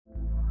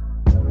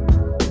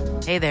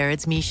Hey there,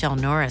 it's Michelle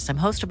Norris. I'm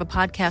host of a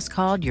podcast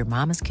called Your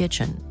Mama's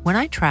Kitchen. When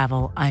I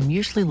travel, I'm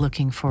usually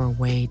looking for a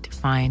way to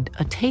find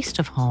a taste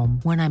of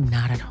home when I'm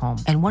not at home.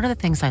 And one of the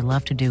things I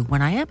love to do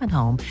when I am at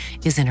home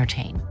is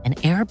entertain. And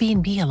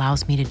Airbnb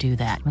allows me to do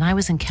that. When I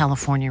was in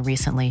California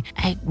recently,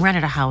 I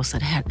rented a house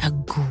that had a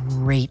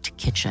great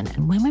kitchen.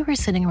 And when we were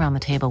sitting around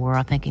the table, we were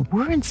all thinking,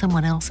 we're in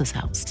someone else's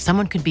house.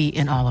 Someone could be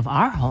in all of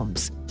our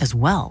homes as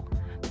well.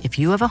 If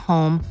you have a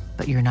home,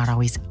 but you're not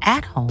always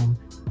at home,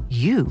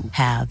 you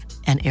have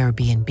an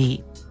Airbnb.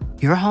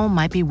 Your home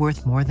might be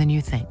worth more than you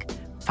think.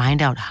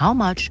 Find out how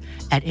much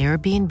at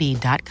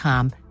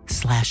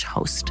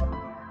airbnb.com/host.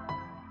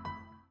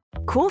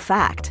 Cool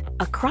fact,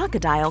 a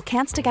crocodile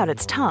can't stick out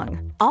its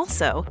tongue.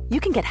 Also, you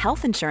can get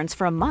health insurance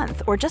for a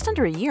month or just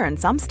under a year in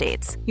some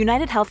states.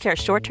 United Healthcare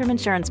short-term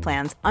insurance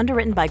plans,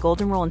 underwritten by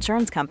Golden Rule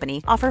Insurance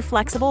Company, offer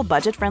flexible,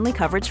 budget-friendly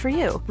coverage for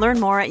you. Learn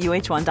more at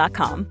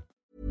uh1.com.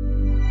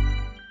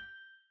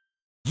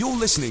 You're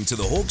listening to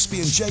the Hawksby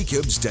and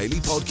Jacobs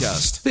Daily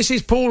Podcast. This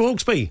is Paul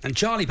Hawksby. And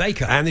Charlie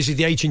Baker. And this is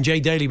the H&J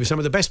Daily with some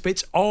of the best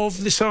bits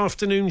of this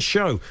afternoon's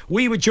show.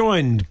 We were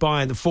joined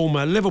by the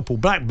former Liverpool,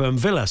 Blackburn,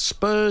 Villa,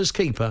 Spurs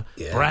keeper,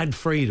 Brad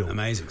Friedel.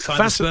 Amazing.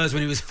 Signed for Spurs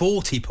when he was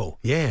 40, Paul.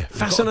 Yeah,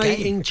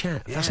 fascinating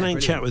chat. Yeah, fascinating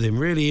brilliant. Chat with him.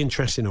 Really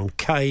interesting on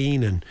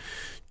Kane and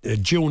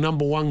dual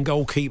number one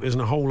goalkeepers and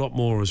a whole lot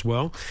more as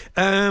well.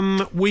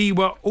 We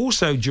were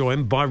also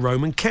joined by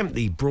Roman Kemp,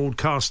 the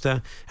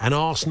broadcaster and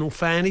Arsenal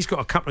fan. He's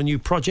got a couple of new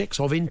projects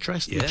of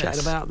interest. We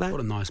chatted about that.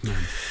 What a nice man.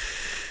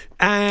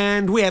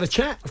 And we had a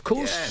chat, of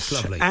course. Yes,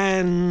 lovely.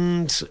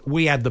 And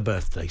we had the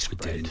birthday spread.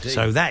 did indeed.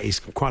 So that is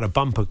quite a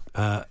bumper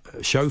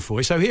show for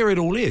you. So here it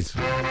all is.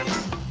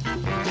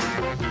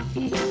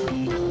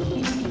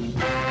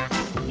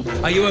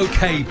 Are you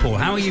okay, Paul?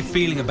 How are you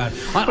feeling about it?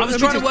 I was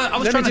trying to work. I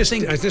was trying to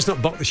think. Let's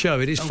not block the show.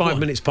 It is 5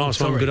 minutes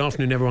past 1. Sorry. Good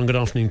afternoon, everyone. Good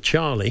afternoon,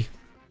 Charlie.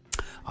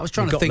 I was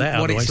trying to Got think that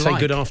out what of the it's way.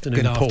 like. Say good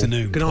afternoon, Paul.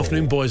 Good Paul.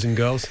 afternoon, boys and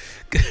girls.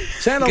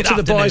 Say hello Good to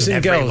the boys afternoon,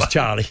 and girls, everyone.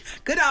 Charlie.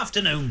 Good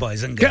afternoon,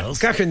 boys and girls.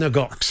 Gack in the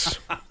gox.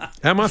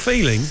 How am I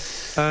feeling?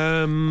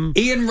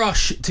 Ian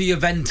Rush to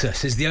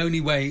Juventus is the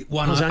only way.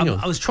 Hang on.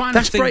 I was trying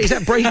That's to think. is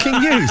that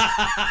breaking news?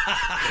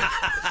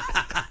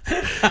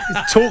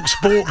 Talk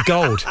Sport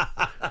Gold.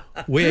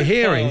 We're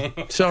hearing.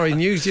 Sorry,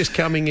 news just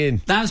coming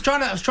in. Now, I was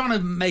trying to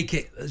make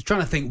it. I was trying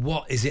to think,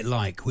 what is it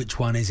like? Which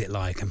one is it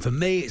like? And for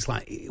me, it's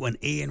like when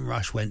Ian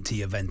Rush went to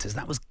Juventus.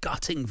 That was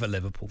gutting for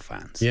Liverpool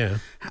fans. Yeah,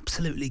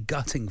 absolutely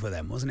gutting for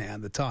them, wasn't it?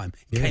 At the time,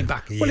 he came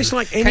back a year. Well, it's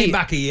like came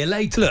back a year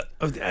later. Look,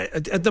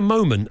 at the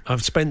moment,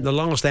 I've spent the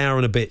last hour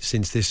and a bit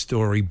since this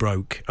story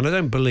broke, and I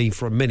don't believe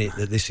for a minute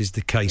that this is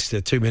the case. There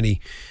are too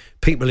many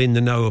people in the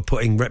know are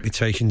putting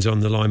reputations on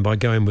the line by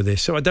going with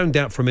this. So I don't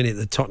doubt for a minute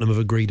that Tottenham have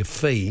agreed a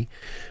fee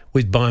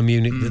with Bayern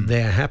Munich that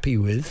they're happy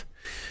with.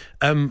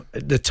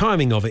 The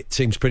timing of it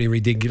seems pretty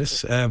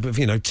ridiculous. But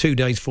 3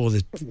 days before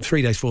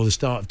the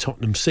start of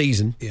Tottenham's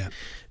season,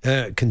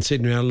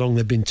 considering how long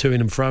they've been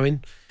toing and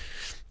froing.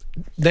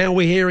 Now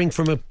we're hearing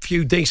from a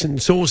few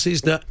decent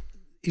sources that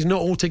he's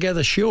not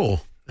altogether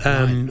sure,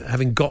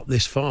 having got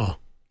this far.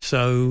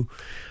 So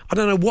I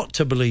don't know what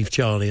to believe,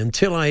 Charlie,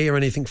 until I hear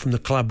anything from the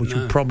club, which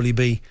will probably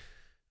be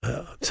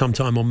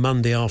sometime on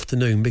Monday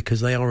afternoon, because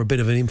they are a bit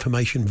of an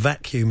information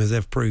vacuum, as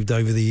they've proved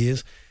over the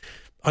years.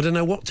 I don't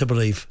know what to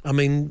believe. I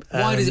mean,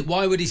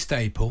 Why would he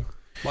stay, Paul?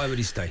 Why would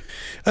he stay?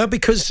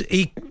 Because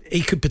he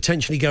could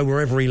potentially go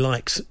wherever he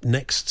likes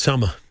next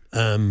summer.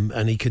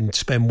 And he can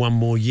spend one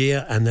more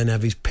year and then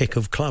have his pick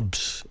of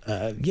clubs.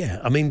 I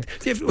mean,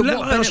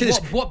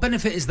 what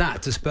benefit is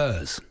that to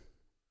Spurs?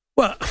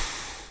 Well,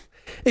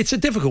 it's a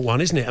difficult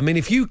one, isn't it? I mean,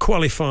 if you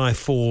qualify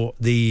for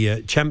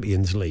the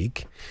Champions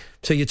League,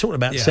 so you're talking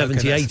about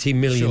 80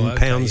 million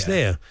pounds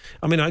there.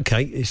 I mean,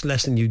 okay, it's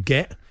less than you'd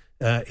get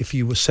if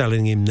you were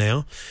selling him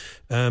now.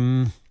 I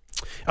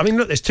mean,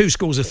 look, there's two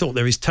schools of thought.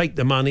 There is take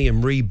the money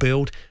and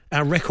rebuild.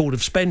 Our record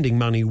of spending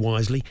money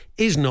wisely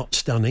is not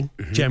stunning,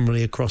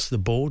 generally across the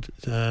board.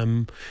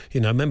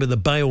 Remember the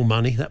Bale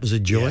money? That was a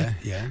joy.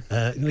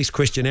 At least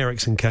Christian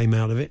Eriksen came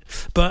out of it.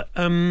 But,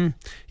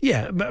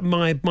 but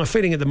my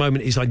feeling at the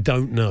moment is I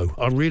don't know.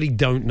 I really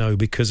don't know,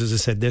 because, as I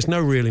said, there's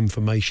no real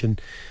information.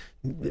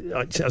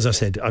 As I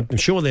said, I'm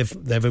sure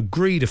they've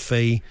agreed a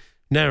fee.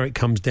 Now it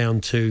comes down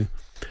to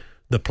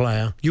the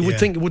player. You would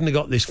think it wouldn't have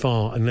got this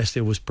far unless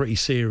there was pretty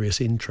serious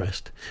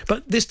interest.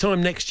 But this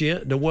time next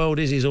year, the world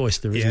is his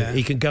oyster, isn't it?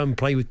 He can go and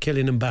play with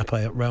Kylian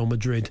Mbappe at Real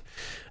Madrid.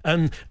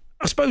 And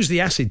I suppose the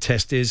acid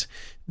test is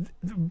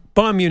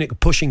Bayern Munich are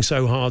pushing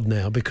so hard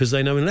now because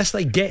they know unless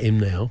they get him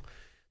now,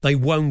 they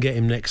won't get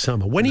him next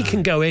summer. When he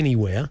can go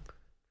anywhere,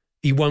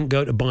 he won't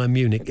go to Bayern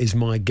Munich, is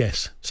my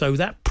guess. So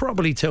that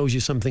probably tells you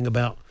something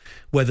about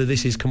whether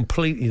this is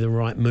completely the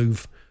right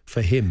move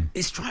for him.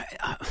 It's right.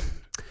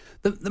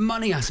 The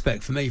money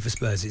aspect for me for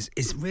Spurs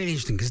is really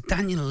interesting, because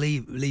Daniel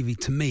Levy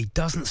to me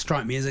doesn't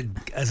strike me as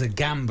a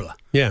gambler,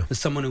 as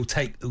someone who'll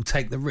take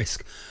the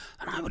risk.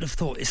 And I would have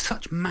thought it's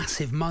such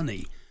massive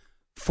money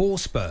for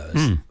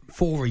Spurs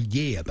for a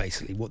year,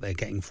 basically what they're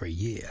getting for a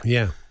year.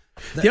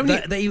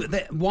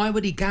 Why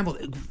would he gamble?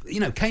 You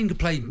know, Kane could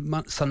play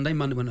Sunday,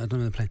 Monday. I don't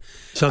know they're playing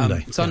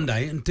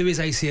Sunday, and do his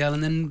ACL,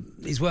 and then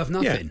he's worth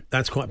nothing. Yeah,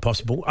 that's quite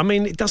possible. I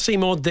mean, it does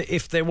seem odd that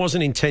if there was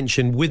an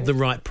intention with the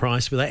right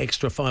price, with that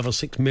extra 5 or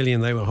 6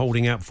 million they were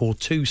holding out for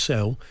to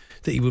sell,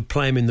 that you would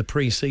play him in the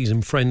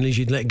pre-season friendlies.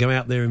 You'd let him go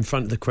out there in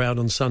front of the crowd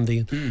on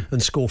Sunday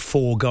and score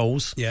 4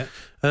 goals. Yeah.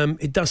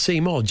 It does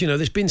seem odd. You know,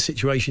 there's been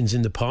situations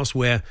in the past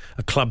where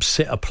a club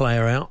set a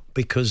player out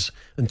because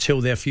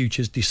until their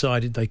future's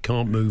decided they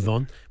can't move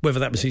on. Whether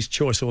that was his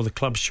choice or the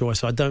club's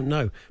choice, I don't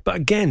know. But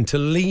again, to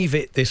leave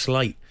it this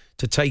late,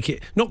 to take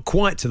it not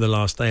quite to the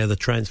last day of the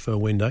transfer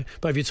window,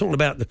 but if you're talking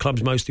about the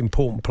club's most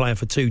important player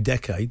for 2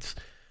 decades,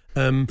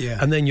 and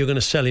then you're going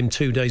to sell him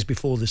 2 days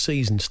before the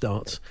season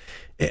starts.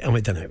 I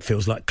don't know, it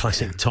feels like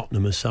classic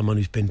Tottenham as someone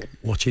who's been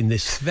watching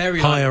this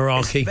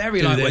hierarchy. It's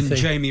very like when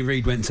Jamie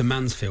Reid went to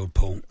Mansfield,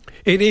 Paul.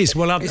 It is.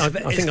 Well, I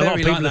think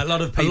a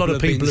lot of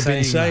people have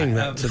been saying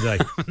that today.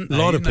 A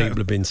lot of people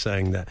have been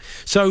saying that.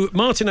 So,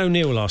 Martin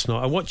O'Neill last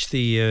night, I watched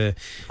the...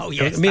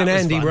 me and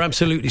Andy were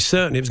absolutely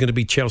certain it was going to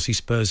be Chelsea,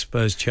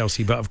 Spurs,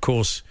 Chelsea, but of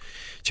course...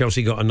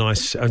 Chelsea got a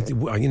nice,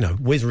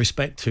 with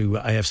respect to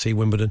AFC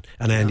Wimbledon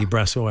and Andy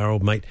Brassel, our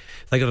old mate,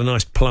 they got a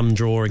nice plum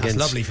draw against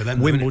lovely for them,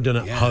 Wimbledon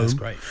at home. That's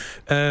great.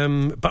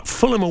 But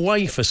Fulham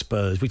away for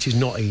Spurs, which is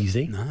not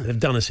easy. No. They've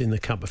done us in the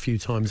Cup a few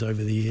times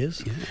over the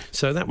years. Yeah.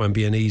 So that won't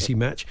be an easy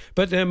match.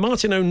 But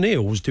Martin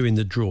O'Neill was doing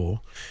the draw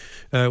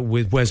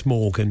with Wes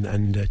Morgan,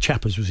 and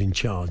Chappers was in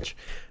charge.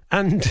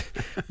 And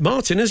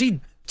Martin, as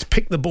he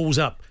picked the balls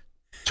up,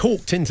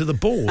 talked into the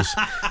balls.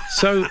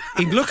 So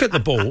he'd look at the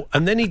ball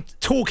and then he'd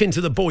talk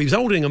into the ball. He was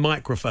holding a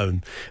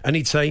microphone and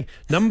he'd say,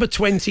 number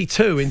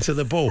 22 into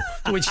the ball.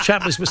 To which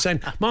Chappers was saying,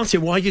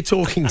 Martin, why are you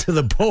talking to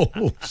the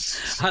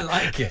balls? I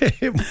like it.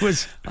 It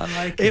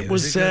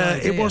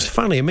was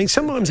funny. I mean,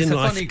 sometimes in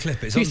life, funny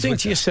clip. You think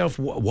to yourself,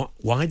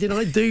 why did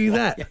I do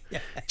that?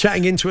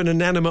 Chatting into an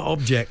inanimate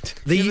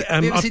object. Have you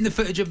ever seen the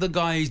footage of the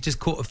guy who's just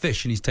caught a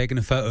fish and he's taken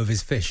a photo of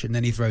his fish and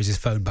then he throws his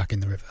phone back in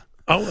the river?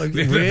 Oh,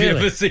 really? Have you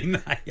ever seen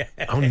that? Yeah.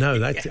 Oh,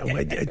 no.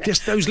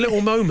 Just those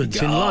little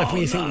moments in life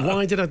when you think,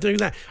 why did I do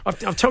that?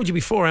 I've told you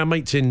before, our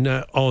mates in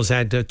Oz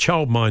had a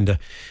childminder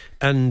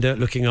and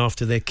looking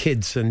after their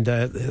kids, and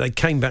they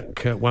came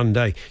back one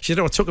day. She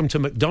said, I took them to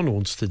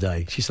McDonald's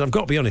today. She said, I've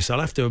got to be honest, I'll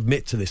have to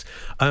admit to this.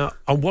 I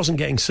wasn't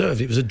getting served.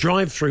 It was a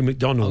drive-through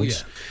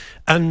McDonald's. Oh, yeah.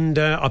 And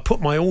I put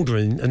my order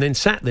in and then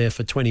sat there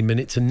for 20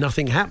 minutes and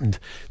nothing happened.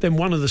 Then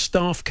one of the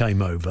staff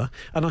came over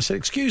and I said,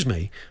 excuse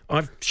me,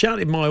 I've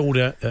shouted my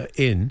order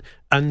in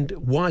and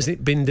why hasn't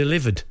it been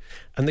delivered?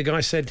 And the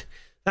guy said,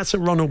 that's a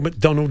Ronald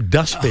McDonald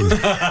dustbin.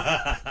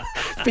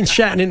 Been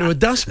shouting into a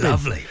dustbin.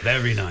 Lovely,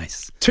 very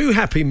nice. 2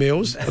 Happy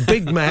Meals, a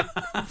Big Mac,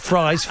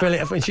 fries, fill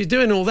it up, and she's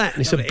doing all that,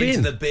 and it's a bin.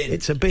 Into the bin.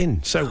 It's a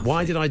bin. So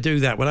why did I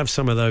do that? We'll have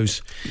some of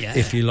those,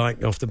 if you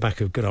like, off the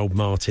back of good old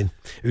Martin,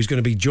 who's going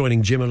to be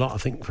joining Jim a lot, I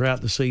think,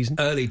 throughout the season.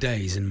 Early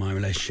days in my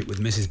relationship with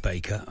Mrs.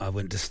 Baker, I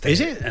went to stay. Is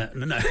it?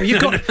 No.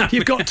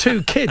 You've got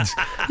 2 kids.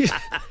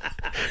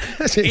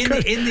 That's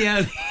incredible.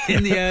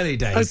 In the early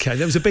days. Okay,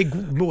 there was a big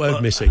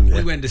word missing there.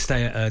 We went to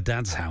stay at her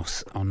dad's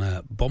house on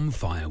a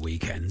bonfire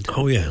weekend.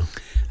 Oh, yeah.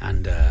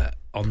 And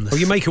on the...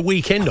 you make a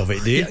weekend of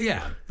it, do you?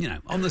 Yeah.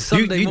 On the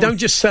Sunday morning. You don't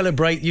just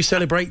celebrate, you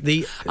celebrate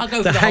the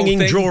hanging,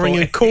 drawing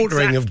and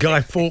quartering of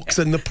Guy Fawkes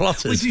and the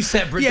Plotters. We do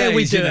separate days.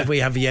 We do.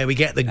 We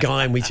get the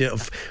guy and we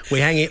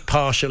hang it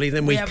partially,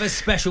 then we have a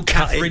special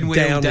Catherine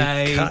Wheel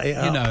day. Cut it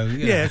up.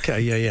 Yeah, okay,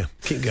 yeah.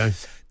 Keep going.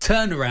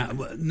 Turn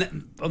around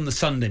on the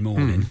Sunday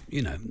morning,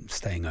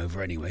 staying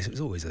over anyway. So it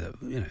was always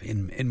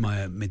in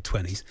my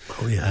mid-20s.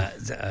 Oh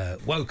yeah.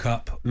 Woke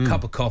up,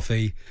 cup of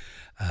coffee.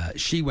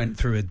 She went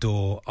through a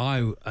door,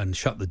 and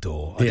shut the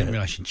door. I didn't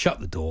realise she'd shut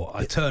the door.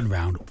 I turned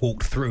around,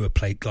 walked through a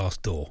plate glass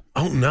door.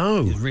 Oh no!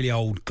 It was really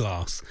old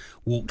glass.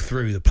 Walked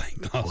through the plate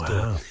glass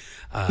door.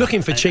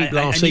 Looking for cheap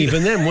laughs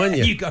even then, weren't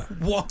you? You go,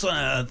 what on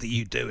earth are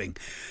you doing?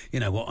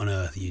 What on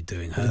earth are you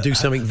doing? Do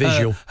something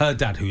visual. Her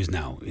dad, who is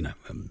now,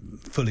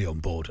 fully on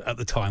board, at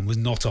the time was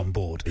not on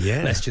board.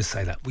 Yeah. Let's just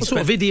say that. What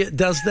sort of idiot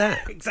does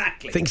that?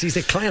 Exactly. Thinks he's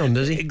a clown,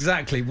 does he?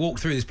 Exactly.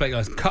 Walked through this plate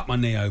glass, cut my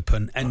knee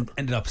open, and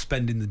ended up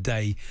spending the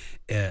day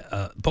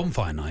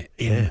bonfire night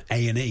in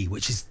A&E,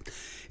 which is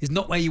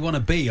not where you want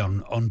to be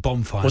on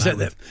bonfire. Was night,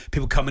 that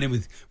people coming in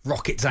with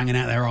rockets hanging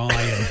out their eye?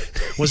 And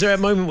was there a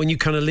moment when you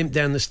kind of limped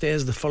down the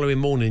stairs the following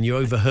morning and you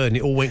overheard and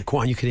it all went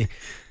quiet and you could hear,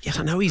 yes,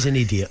 I know he's an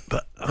idiot,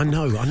 but I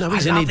know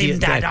he's an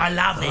idiot, Dad. I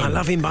love him. I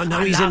love him, but I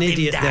know he's an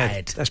idiot,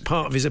 Dad. That's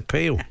part of his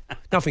appeal.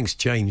 Nothing's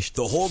changed.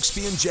 The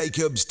Hawksbee and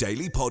Jacobs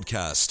Daily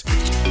Podcast.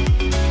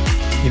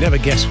 You never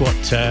guess what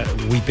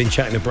we've been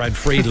chatting to Brad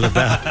Friedel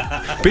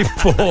about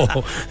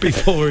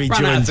before he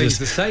joins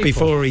us.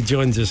 Before he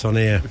joins us on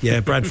air.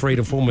 Yeah, Brad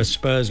Friedel, former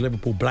Spurs,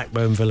 Liverpool,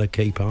 Blackburn, Villa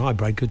keeper. Hi,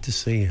 Brad. Good to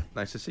see you.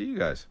 Nice to see you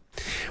guys.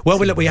 Well,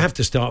 look, we have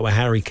to start with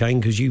Harry Kane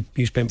because you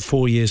spent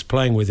 4 years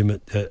playing with him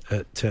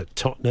at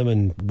Tottenham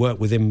and worked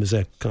with him as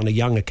a kind of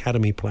young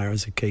academy player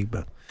as a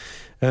keeper.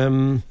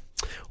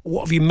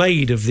 What have you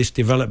made of this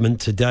development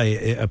today?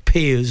 It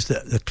appears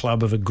that the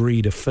club have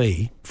agreed a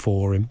fee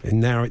for him, and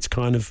now it's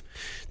kind of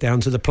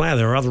down to the player.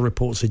 There are other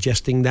reports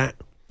suggesting that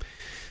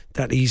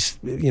he's,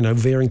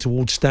 veering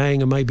towards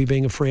staying and maybe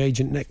being a free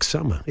agent next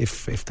summer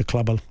if the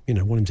club, want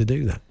him to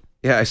do that.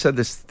 Yeah, I said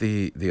this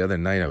the other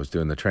night. I was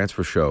doing the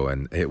transfer show,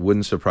 and it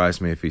wouldn't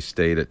surprise me if he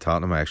stayed at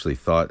Tottenham. I actually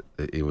thought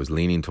it was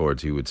leaning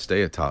towards he would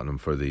stay at Tottenham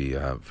for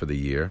the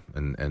year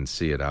and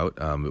see it out.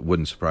 It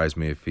wouldn't surprise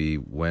me if he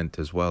went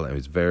as well. It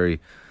was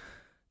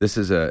this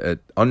is a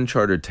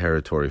uncharted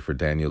territory for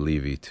Daniel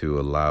Levy to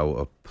allow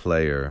a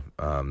player,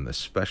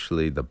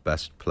 especially the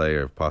best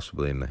player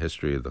possibly in the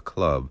history of the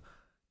club,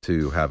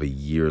 to have a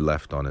year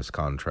left on his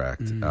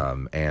contract,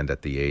 and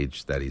at the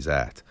age that he's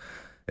at.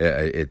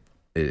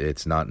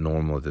 It's not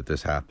normal that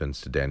this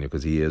happens to Daniel,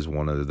 because he is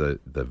one of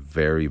the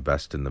very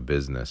best in the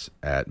business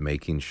at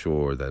making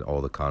sure that all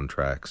the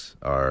contracts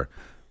are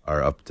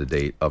up to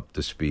date, up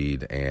to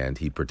speed, and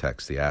he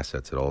protects the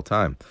assets at all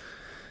time.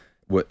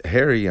 What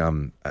Harry,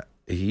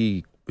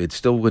 it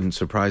still wouldn't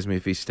surprise me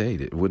if he stayed.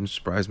 It wouldn't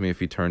surprise me if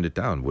he turned it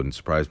down. Wouldn't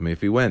surprise me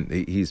if he went.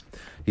 He's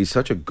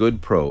such a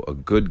good pro, a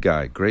good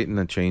guy, great in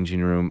the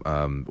changing room,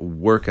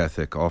 work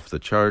ethic off the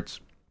charts.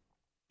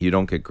 You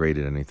don't get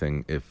graded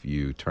anything if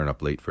you turn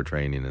up late for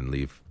training and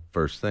leave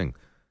first thing.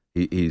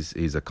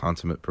 He's a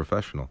consummate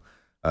professional.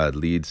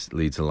 Leads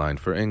a line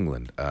for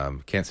England.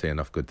 Can't say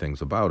enough good things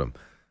about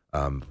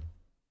him.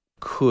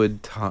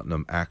 Could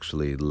Tottenham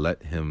actually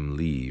let him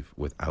leave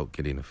without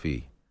getting a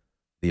fee?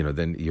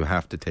 Then you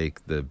have to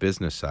take the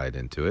business side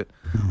into it.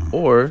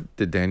 Or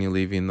did Daniel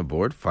Levy and the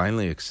board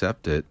finally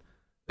accept the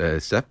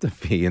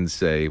fee and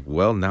say,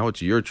 well, now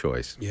it's your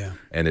choice. Yeah.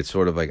 And it's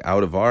sort of like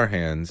out of our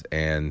hands,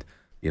 and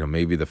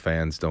maybe the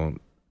fans don't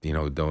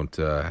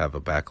have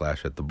a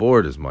backlash at the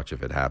board as much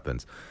if it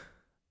happens.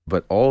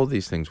 But all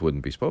these things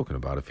wouldn't be spoken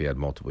about if he had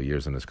multiple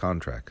years in his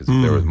contract. Because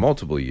if there was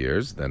multiple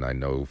years, then I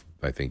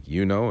think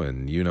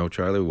and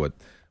Charlie,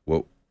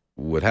 what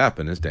would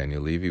happen is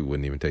Daniel Levy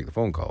wouldn't even take the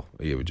phone call.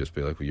 He would just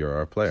be like, well, you're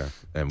our player.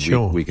 And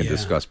we can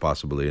discuss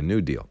possibly a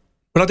new deal.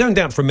 But I don't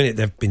doubt for a minute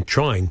they've been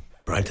trying,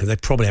 right? They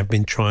probably have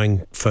been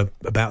trying for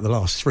about the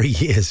last 3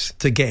 years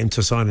to get him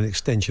to sign an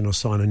extension or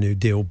sign a new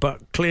deal.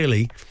 But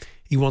clearly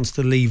he wants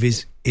to leave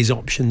his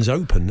options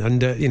open.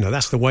 And,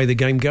 that's the way the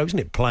game goes, isn't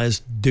it? Players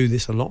do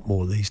this a lot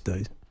more these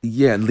days.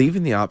 Yeah,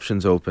 leaving the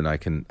options open, I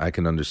can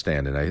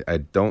understand. And I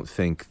don't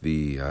think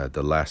the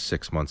last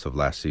 6 months of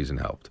last season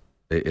helped.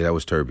 That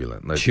was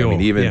turbulent. Sure,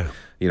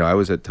 I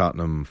was at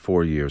Tottenham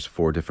 4 years,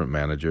 4 different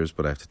managers,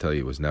 but I have to tell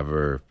you, it was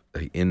never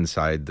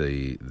inside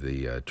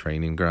the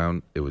training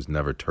ground. It was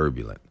never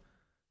turbulent.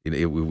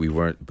 We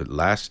weren't. But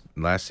last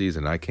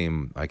season, I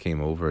came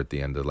over at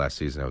the end of last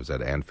season. I was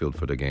at Anfield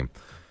for the game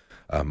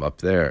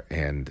up there,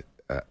 and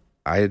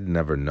I had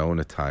never known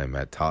a time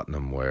at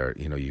Tottenham where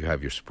you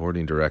have your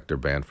sporting director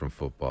banned from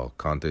football.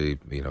 Conte,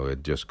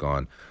 had just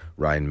gone.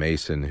 Ryan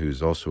Mason,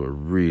 who's also a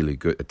really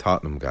good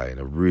Tottenham guy and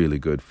a really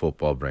good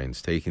football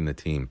brains, taking the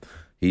team.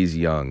 He's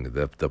young.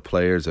 The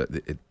players,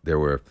 there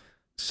were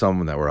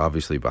some that were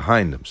obviously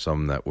behind him,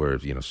 some that were,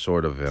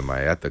 sort of, am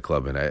I at the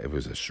club? And it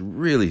was a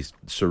really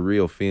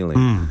surreal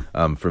feeling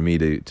for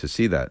me to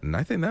see that. And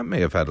I think that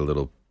may have had a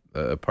little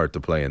part to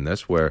play in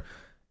this, where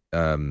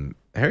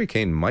Harry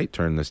Kane might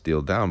turn this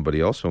deal down, but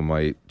he also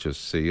might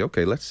just see,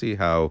 okay, let's see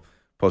how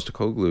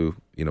Postecoglou,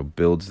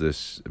 builds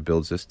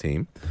this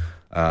team.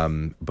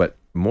 But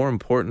more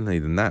importantly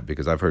than that,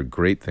 because I've heard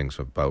great things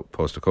about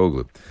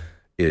Postecoglou,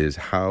 is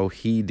how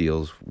he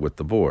deals with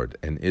the board.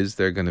 And is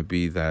there going to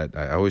be that,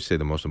 I always say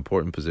the most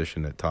important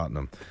position at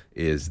Tottenham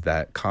is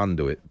that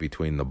conduit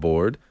between the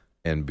board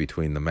and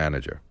between the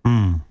manager.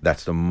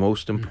 That's the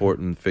most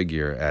important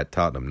figure at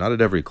Tottenham, not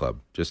at every club,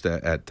 just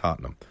at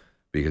Tottenham,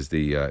 because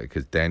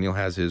Daniel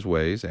has his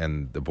ways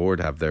and the board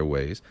have their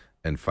ways,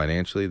 and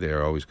financially they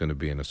are always going to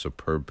be in a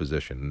superb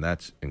position, and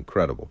that's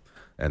incredible.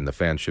 And the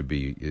fans should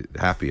be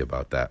happy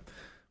about that.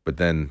 But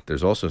then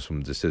there's also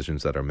some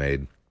decisions that are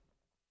made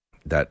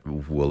that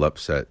will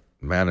upset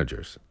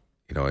managers.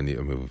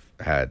 And we've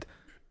had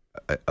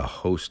a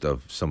host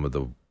of some of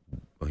the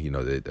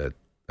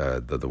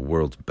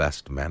world's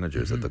best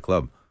managers at the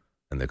club,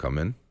 and they come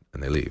in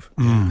and they leave.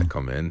 They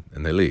come in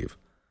and they leave.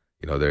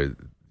 They're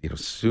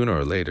sooner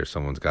or later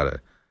someone's got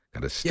to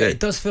stay. Yeah, it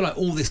does feel like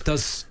all this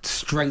does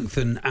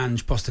strengthen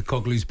Ange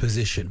Postecoglou's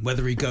position,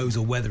 whether he goes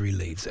or whether he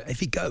leaves. If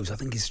he goes, I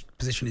think his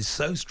position is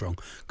so strong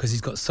because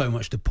he's got so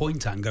much to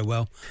point at and go,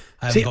 well,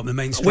 I haven't got the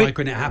main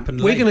striker and it happened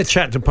late. We're going to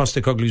chat to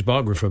Postecoglou's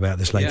biographer about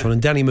this later on,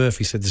 and Danny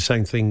Murphy said the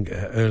same thing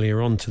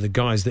earlier on to the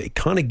guys, that it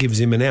kind of gives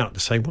him an out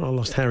to say, well, I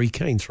lost Harry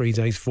Kane 3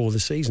 days before the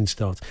season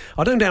starts.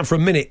 I don't doubt for a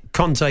minute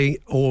Conte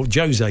or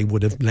Jose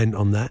would have lent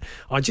on that.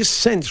 I just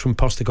sense from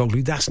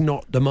Postecoglou that's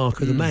not the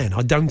mark of the man.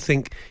 I don't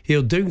think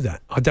he'll do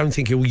that. I don't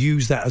think he'll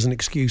use that as an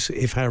excuse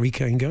if Harry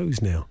Kane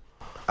goes now.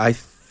 I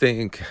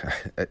think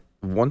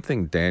one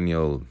thing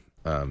Daniel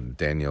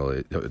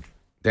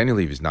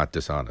Levy is not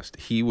dishonest.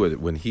 He would,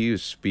 when he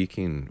was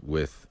speaking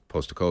with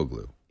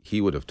Postecoglou, he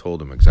would have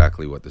told him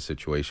exactly what the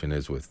situation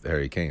is with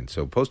Harry Kane.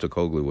 So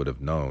Postecoglou would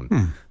have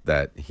known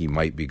that he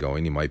might be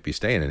going, he might be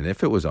staying. And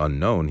if it was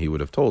unknown, he would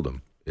have told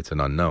him it's an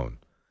unknown.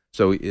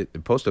 So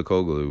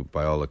Postecoglou,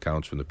 by all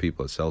accounts, from the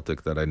people at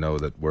Celtic that I know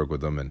that work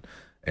with him,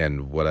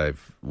 and what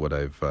I've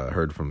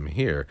heard from him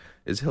here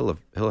is he'll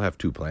have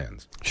two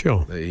plans.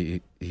 Sure.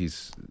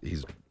 He's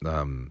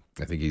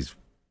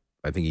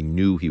I think he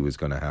knew he was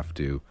going to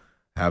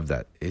have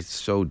that. It's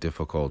so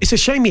difficult. It's a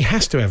shame he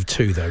has to have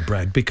two, though,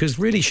 Brad, because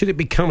really, should it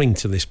be coming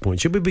to this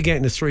point? Should we be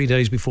getting to 3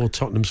 days before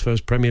Tottenham's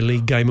first Premier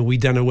League game, and we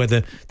don't know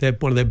whether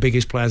one of their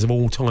biggest players of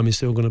all time is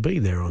still going to be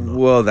there or not?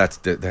 Well, that's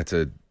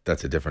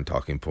a different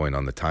talking point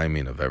on the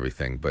timing of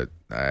everything. But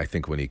I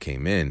think when he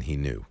came in, he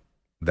knew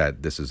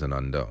that this is an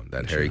unknown,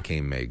 that Harry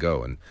Kane may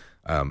go. And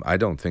I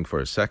don't think for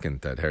a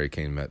second that Harry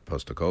Kane met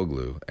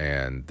Postecoglou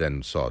and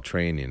then saw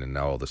training and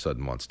now all of a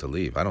sudden wants to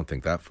leave. I don't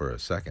think that for a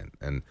second.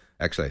 And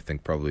actually, I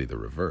think probably the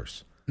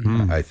reverse.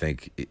 I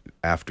think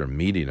after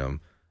meeting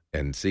him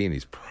and seeing,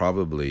 he's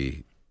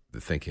probably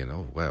thinking,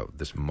 "Oh, wow,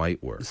 this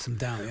might work." Some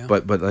doubt, yeah.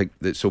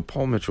 But so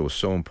Paul Mitchell was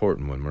so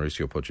important when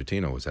Mauricio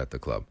Pochettino was at the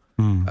club,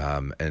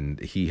 and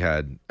he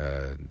had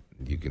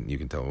you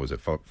can tell, was it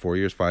 4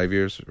 years, 5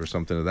 years, or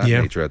something of that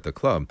nature at the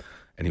club,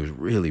 and he was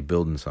really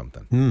building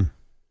something.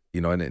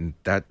 And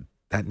that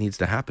needs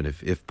to happen.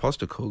 If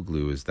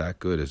Postecoglou is that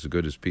good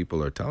as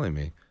people are telling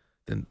me,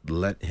 then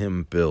let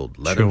him build.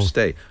 Let him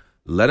stay.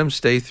 Let him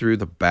stay through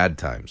the bad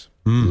times.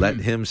 Let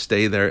him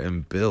stay there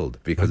and build,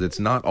 because it's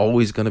not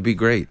always going to be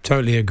great.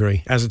 Totally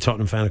agree. As a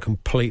Tottenham fan, I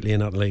completely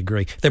and utterly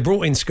agree. They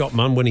brought in Scott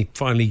Munn when he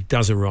finally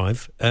does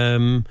arrive.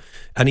 And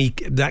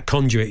that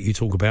conduit you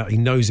talk about, he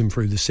knows him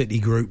through the City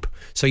group.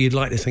 So you'd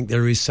like to think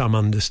there is some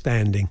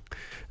understanding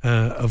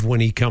of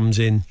when he comes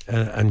in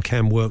and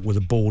can work with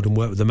the board and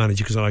work with the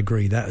manager, because I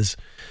agree that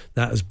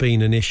has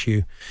been an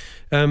issue.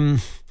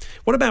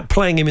 What about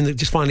playing him in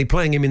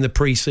the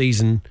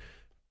pre-season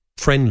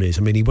friendlies?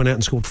 I mean, he went out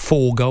and scored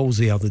 4 goals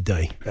the other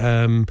day.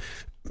 Are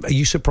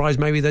you surprised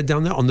maybe they've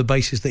done that on the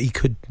basis that he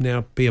could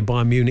now be a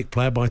Bayern Munich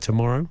player by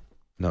tomorrow?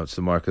 No, it's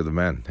the mark of the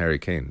man, Harry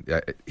Kane.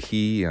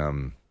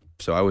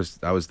 So I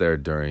was there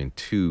during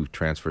 2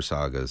 transfer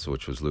sagas,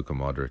 which was Luka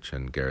Modric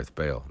and Gareth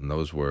Bale, and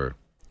those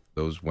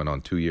went on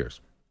 2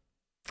 years.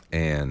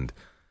 And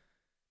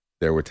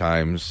there were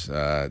times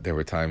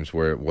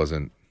where it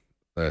wasn't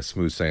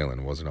smooth sailing.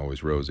 It wasn't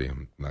always rosy.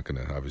 I'm not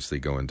going to obviously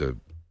go into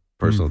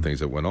personal things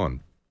that went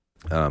on.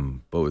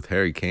 But with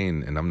Harry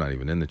Kane, and I'm not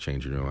even in the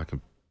changing room,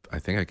 I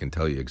think I can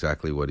tell you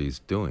exactly what he's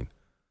doing,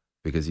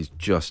 because he's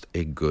just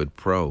a good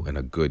pro and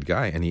a good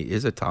guy, and he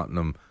is a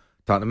Tottenham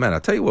man. I'll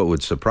tell you what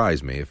would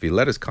surprise me if he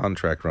let his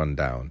contract run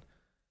down.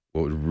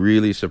 What would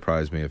really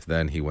surprise me if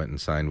then he went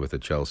and signed with a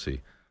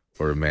Chelsea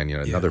or a Man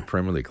United, another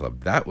Premier League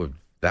club. That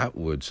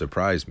would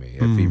surprise me.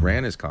 If he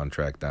ran his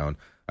contract down,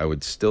 I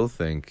would still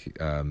think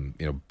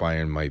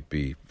Bayern might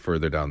be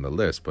further down the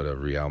list, but a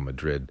Real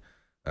Madrid,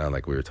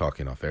 like we were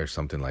talking off air,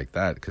 something like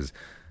that, because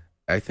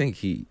I think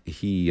he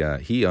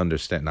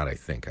understands. Not I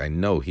think, I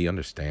know he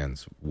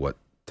understands what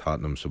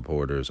Tottenham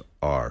supporters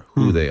are,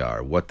 who they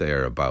are, what they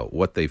are about,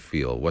 what they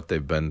feel, what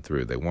they've been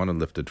through. They want to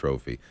lift a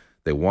trophy.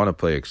 They want to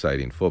play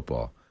exciting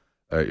football,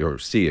 or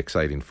see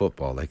exciting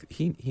football. Like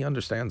he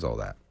understands all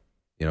that,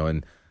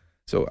 and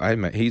so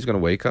he's going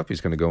to wake up.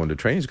 He's going to go into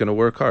training. He's going to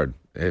work hard.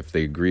 If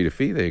they agree to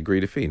fee, they agree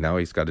to fee. Now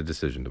he's got a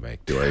decision to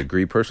make. Do I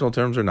agree personal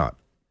terms or not?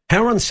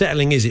 How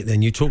unsettling is it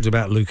then? You talked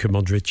about Luka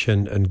Modric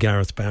and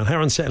Gareth Bale.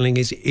 How unsettling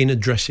is it in a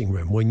dressing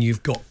room when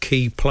you've got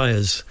key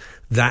players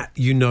that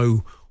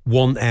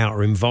want out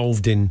or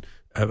involved in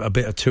a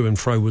bit of to and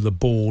fro with the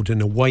board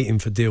and are waiting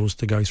for deals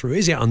to go through?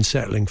 Is it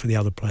unsettling for the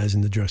other players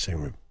in the dressing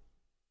room?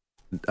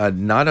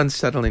 Not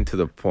unsettling to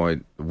the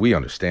point we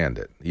understand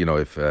it.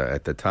 If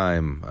at the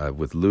time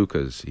with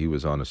Lucas, he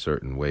was on a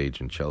certain wage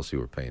and Chelsea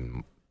were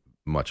paying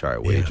much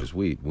higher wages.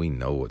 We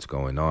know what's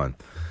going on.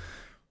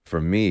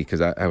 For me,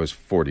 because I was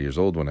 40 years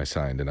old when I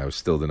signed, and I was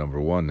still the number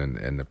one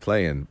and to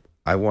play. And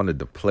I wanted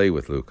to play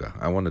with Luka.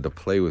 I wanted to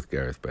play with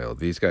Gareth Bale.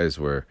 These guys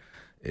were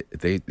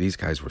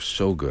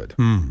so good.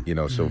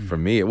 So for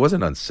me, it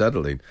wasn't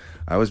unsettling.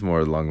 I was more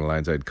along the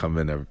lines, I'd come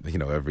in,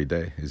 every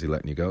day. Is he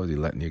letting you go? Is he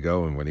letting you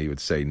go? And when he would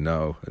say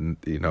no, and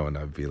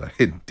I'd be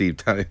like,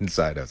 deep down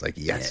inside, I was like,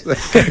 yes.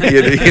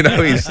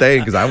 He's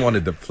staying, because I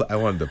wanted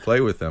to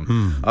play with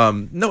him.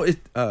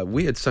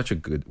 We had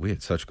such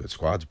good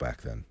squads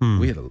back then.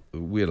 We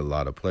had a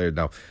lot of players.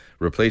 Now,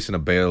 replacing a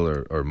Bale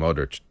or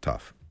Modric,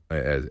 tough,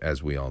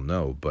 as we all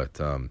know, but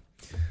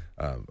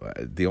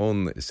the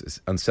only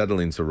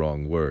unsettling's the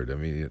wrong word. I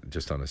mean,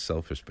 just on a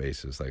selfish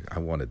basis, like I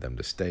wanted them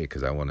to stay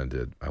because I wanted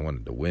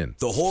to win.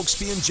 The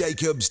Hawksby and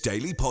Jacobs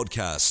Daily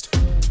Podcast.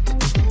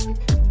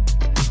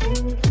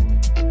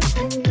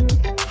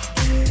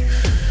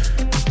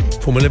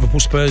 Former Liverpool,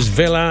 Spurs,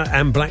 Villa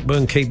and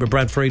Blackburn keeper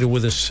Brad Friedel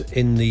with us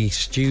in the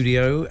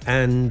studio,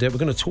 and we're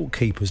going to talk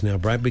keepers now,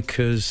 Brad,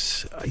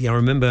 because I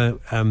remember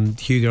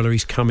Hugo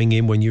Lloris coming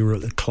in when you were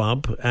at the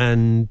club,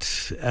 and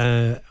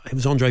it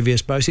was Andre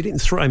Villas-Boas. He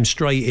didn't throw him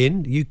straight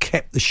in. You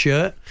kept the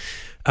shirt.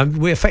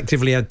 We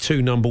effectively had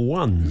two number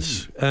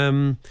ones.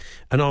 And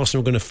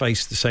Arsenal are going to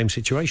face the same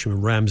situation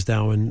with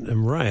Ramsdale and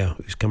Raya,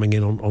 who's coming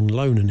in on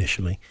loan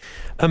initially.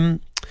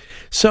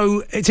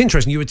 So it's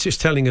interesting. You were just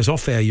telling us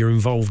off air you're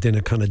involved in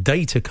a kind of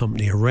data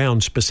company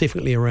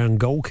specifically around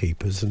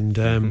goalkeepers.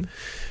 And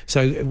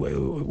so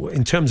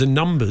in terms of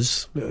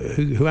numbers,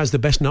 who has the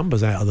best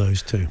numbers out of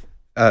those two?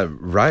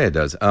 Raya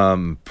does.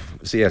 So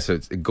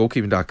it's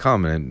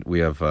goalkeeping.com, and we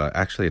have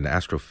actually an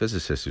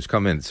astrophysicist who's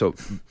come in. So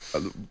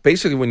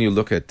basically, when you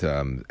look at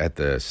the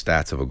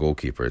stats of a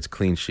goalkeeper, it's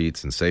clean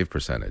sheets and save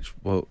percentage.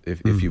 Well,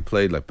 if you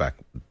played like back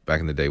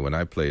in the day when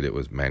I played, it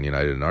was Man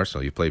United and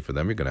Arsenal. You played for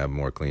them, you're going to have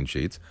more clean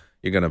sheets.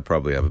 You're going to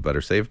probably have a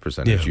better save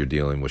percentage. Yeah. You're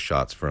dealing with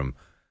shots from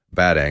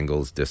bad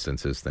angles,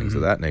 distances, things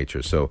of that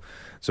nature. So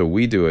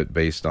we do it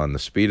based on the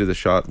speed of the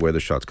shot, where the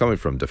shot's coming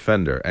from,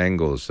 defender,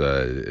 angles,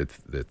 the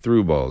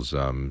through balls,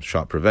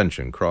 shot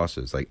prevention,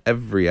 crosses. Like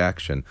every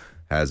action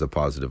has a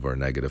positive or a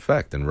negative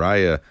effect. And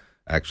Raya,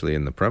 actually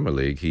in the Premier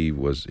League, he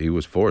was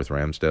fourth.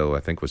 Ramsdale, I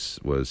think,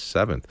 was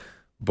seventh.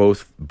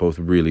 Both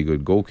really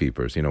good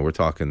goalkeepers. We're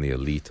talking the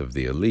elite of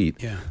the elite.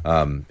 Yeah.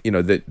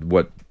 That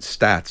what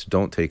stats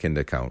don't take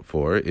into account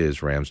for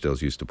is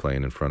Ramsdale's used to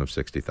playing in front of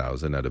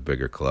 60,000 at a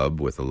bigger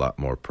club with a lot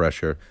more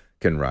pressure.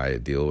 Can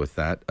Raya deal with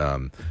that?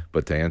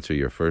 But to answer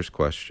your first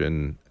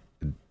question,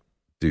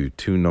 do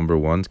two number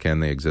ones,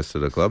 can they exist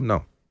at a club?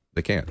 No,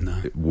 they can't.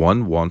 No.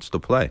 One wants to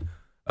play.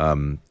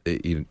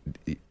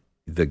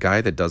 The guy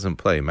that doesn't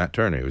play, Matt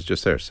Turner, he was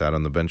just there, sat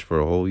on the bench for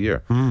a whole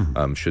year.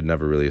 Should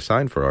never really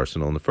assign for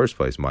Arsenal in the first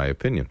place, my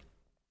opinion,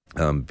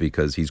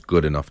 because he's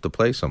good enough to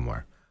play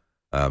somewhere.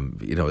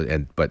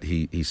 But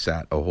he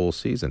sat a whole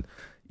season.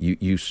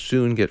 You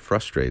soon get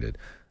frustrated.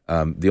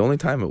 The only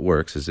time it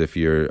works is if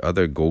your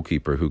other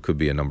goalkeeper, who could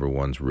be a number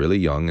one's really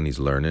young and he's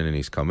learning and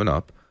he's coming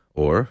up,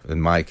 or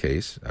in my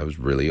case, I was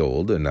really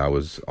old and I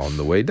was on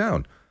the way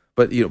down.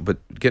 But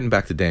getting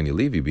back to Daniel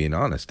Levy, being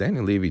honest,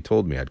 Daniel Levy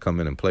told me I'd come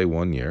in and play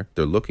 1 year.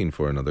 They're looking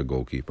for another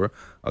goalkeeper.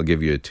 I'll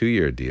give you a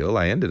 2-year deal.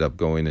 I ended up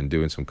going and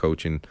doing some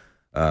coaching,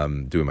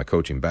 doing my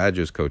coaching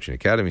badges, coaching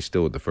academy,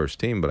 still with the first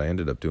team, but I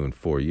ended up doing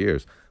 4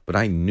 years. But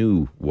I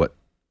knew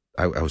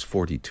I was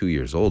 42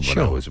 years old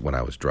when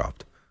I was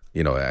dropped.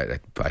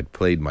 I'd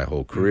played my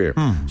whole career,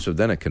 so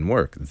then it can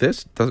work.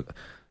 This doesn't.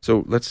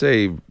 So let's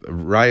say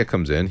Raya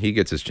comes in, he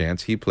gets his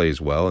chance, he plays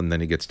well, and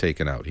then he gets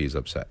taken out. He's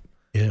upset.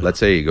 Yeah. Let's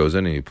say he goes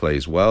in and he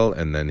plays well,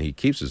 and then he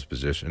keeps his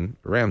position.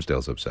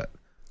 Ramsdale's upset,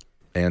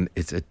 and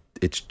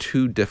it's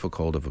too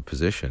difficult of a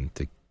position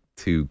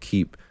to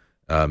keep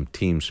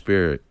team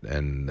spirit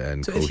and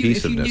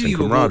cohesiveness and camaraderie. If you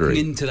were walking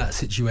into that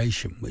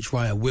situation, which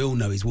Raya will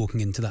know he's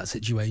walking into that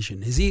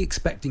situation, is he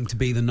expecting to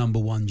be the number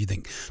one? Do you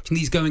think?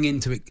 He's going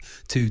into it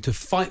to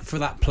fight for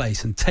that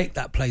place and take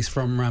that place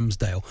from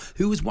Ramsdale,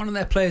 who was one of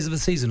their players of the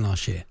season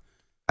last year?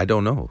 I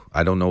don't know.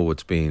 I don't know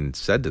what's being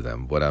said to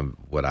them.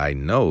 What I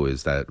know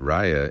is that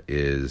Raya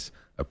is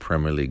a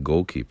Premier League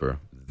goalkeeper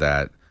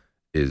that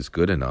is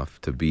good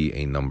enough to be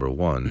a number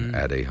one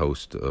at a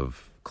host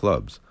of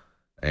clubs.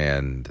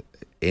 And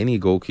any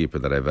goalkeeper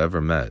that I've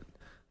ever met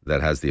that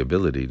has the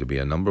ability to be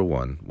a number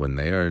one, when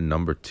they are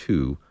number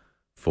two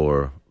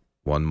for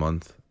 1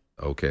 month,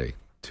 okay.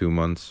 2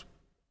 months,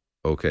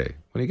 okay.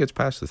 When he gets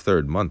past the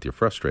third month, you're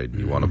frustrated and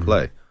you want to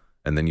play.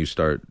 And then you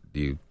start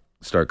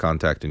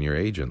contacting your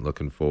agent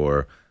looking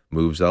for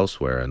moves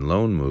elsewhere and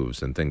loan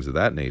moves and things of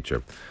that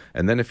nature.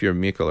 And then if you're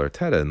Mikel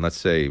Arteta, and let's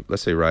say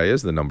Raya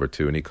is the number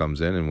two and he comes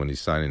in and when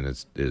he's signing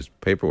his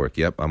paperwork,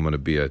 yep, I'm going to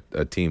be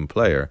a team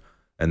player.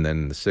 And then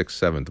in the 6th,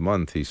 7th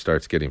month, he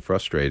starts getting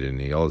frustrated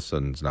and he all of a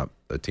sudden is not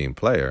a team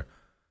player.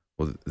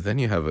 Well, then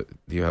you have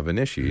an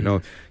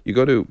issue.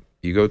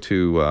 You go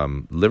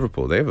to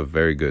Liverpool. They have a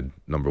very good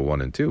number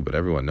 1 and 2, but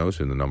everyone knows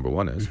who the number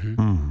 1 is.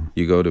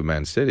 You go to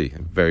Man City,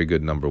 very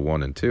good number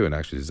 1 and 2, and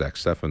actually Zach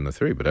Steffen the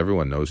 3, but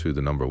everyone knows who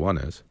the number 1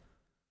 is.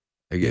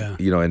 Yeah.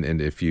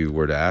 And if you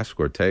were to ask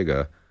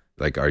Ortega,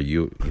 like, are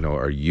you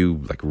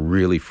like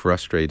really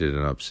frustrated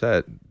and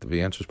upset?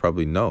 The answer is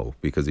probably no,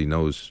 because he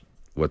knows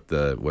what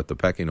the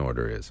pecking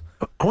order is.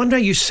 I wonder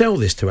how you sell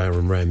this to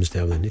Aaron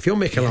Ramsdale then. If you're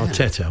Mikel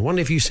Arteta, I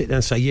wonder if you sit down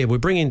and say, yeah, we're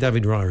bringing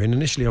David Raya in,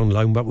 initially on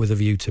loan, but with a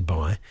view to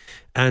buy.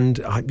 And,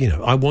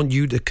 I want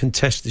you to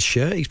contest the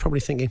shirt. He's probably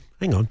thinking,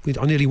 hang on,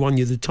 I nearly won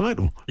you the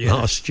title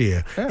last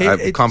year.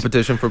 Yeah,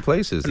 competition for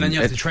places. And then you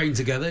have to train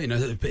together.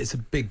 It's a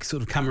big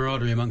sort of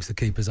camaraderie amongst the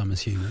keepers, I'm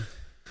assuming.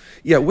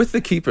 Yeah, with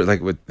the keeper,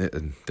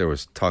 there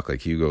was talk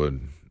like Hugo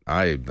and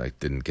I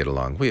didn't get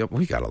along.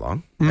 We got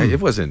along.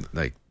 It wasn't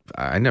like,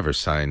 I never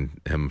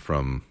signed him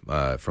from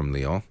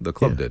Lyon. The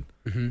club did.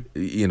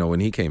 When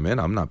he came in,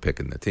 I'm not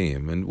picking the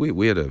team, and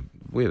we had a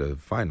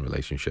fine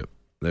relationship.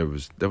 That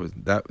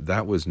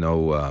was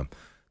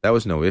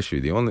no issue.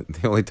 The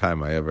only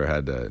time I ever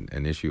had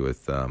an issue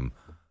with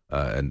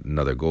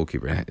another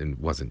goalkeeper, and it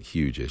wasn't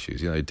huge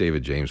issues.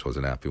 David James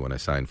wasn't happy when I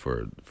signed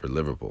for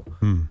Liverpool,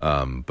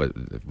 but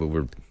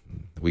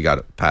we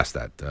got past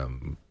that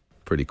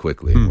pretty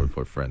quickly.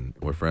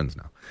 We're friends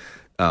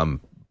now.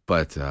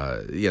 But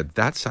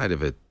that side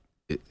of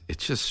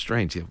it's just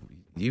strange.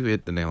 you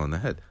hit the nail on the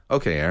head.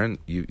 Okay, Aaron,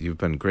 you've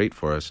been great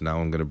for us. Now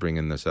I'm going to bring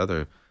in this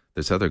other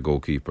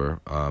goalkeeper.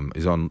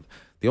 He's on.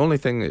 The only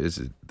thing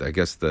is, I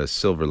guess, the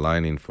silver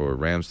lining for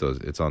Rams, though,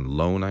 it's on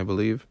loan, I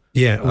believe.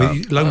 Yeah,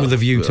 loan with a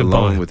view to buy.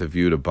 Loan with a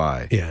view to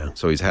buy. Yeah.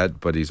 So he's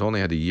only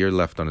had a year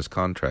left on his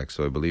contract.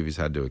 So I believe he's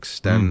had to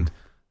extend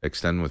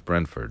with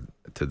Brentford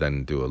to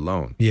then do a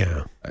loan.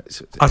 Yeah.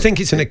 I think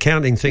it's an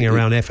accounting thing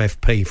around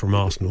FFP from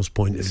Arsenal's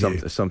point of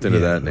view. Something of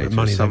that nature. The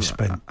money they've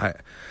spent.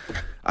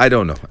 I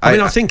don't know.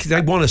 I think they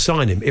want to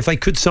sign him. If they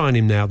could sign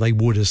him now, they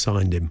would have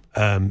signed him.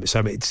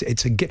 So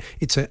it's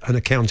an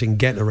accounting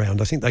get around.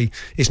 I think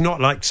it's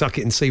not like suck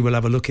it and see. We'll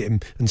have a look at him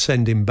and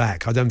send him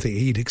back. I don't think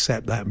he'd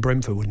accept that, and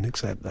Brentford wouldn't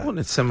accept that. Well,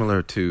 it's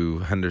similar to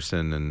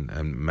Henderson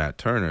and Matt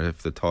Turner.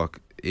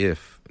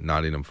 If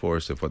Nottingham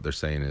Forest, if what they're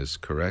saying is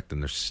correct,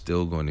 and they're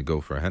still going to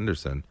go for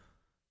Henderson,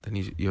 then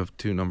you have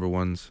two number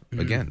ones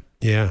again.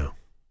 Yeah.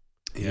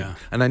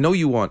 And I know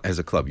you want, as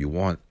a club, you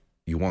want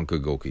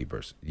good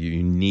goalkeepers.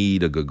 You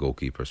need a good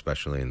goalkeeper,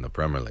 especially in the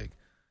Premier League.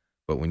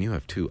 But when you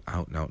have two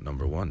out-and-out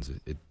number ones,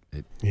 it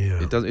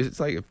does. It's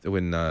like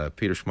when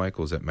Peter Schmeichel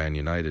was at Man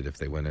United, if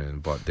they went in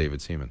and bought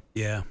David Seaman.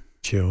 Yeah,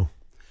 sure.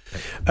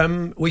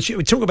 We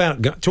talk about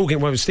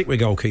we stick with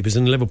goalkeepers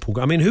in Liverpool.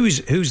 I mean,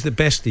 who's the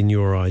best in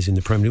your eyes in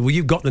the Premier League? Well,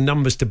 you've got the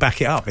numbers to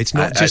back it up. It's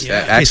not just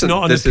it's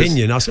not an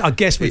opinion. I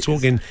guess we're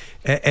talking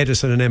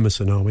Ederson and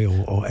Emerson, are we,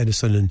 or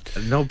Ederson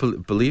and? No,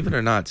 believe it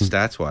or not,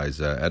 stats wise,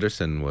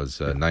 Ederson was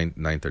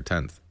ninth or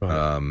 10th.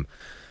 Right.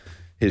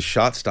 His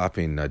shot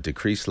stopping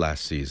decreased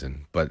last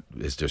season, but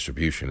his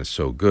distribution is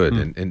so good,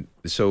 and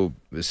so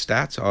the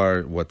stats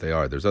are what they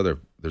are. There's other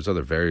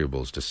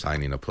variables to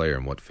signing a player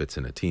and what fits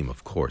in a team.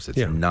 Of course, it's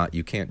not.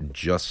 You can't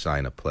just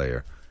sign a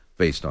player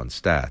based on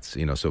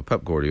stats. So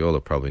Pep Guardiola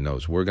probably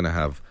knows we're going to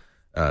have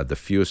the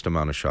fewest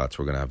amount of shots.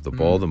 We're going to have the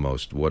ball the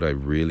most. What I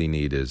really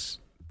need is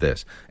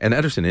this. And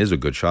Ederson is a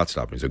good shot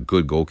stopper. He's a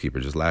good goalkeeper.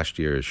 Just last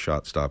year, his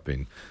shot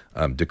stopping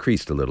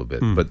decreased a little bit,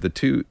 but the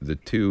two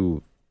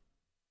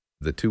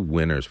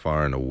winners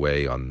far and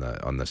away on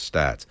the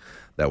stats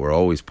that were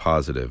always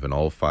positive in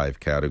all 5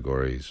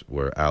 categories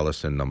were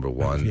Alisson number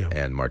 1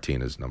 and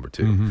Martinez number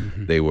 2.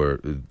 Mm-hmm.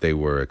 They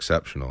were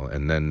exceptional,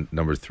 and then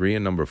number 3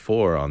 and number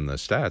 4 on the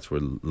stats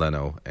were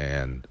Leno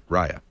and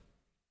Raya.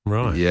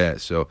 Right. Yeah.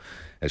 So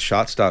as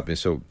shot stopping,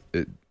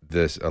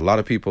 a lot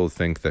of people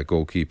think that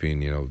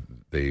goalkeeping,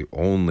 they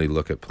only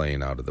look at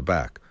playing out of the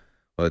back.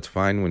 Well, it's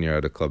fine when you're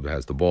at a club that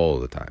has the ball all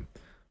the time.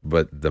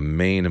 But the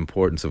main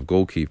importance of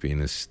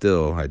goalkeeping is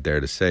still, I dare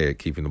to say it,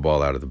 keeping the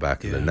ball out of the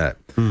back of the net.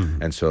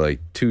 And so, like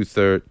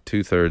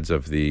two-thirds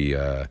of the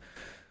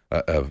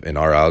in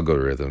our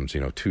algorithms,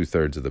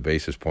 2/3 of the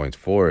basis points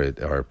for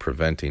it are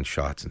preventing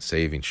shots and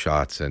saving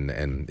shots.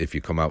 And if you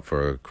come out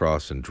for a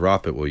cross and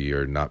drop it, well,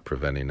 you're not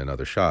preventing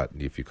another shot.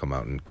 If you come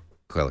out and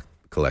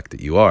collect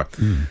it, you are.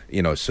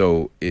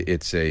 So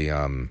it's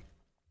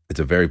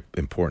a very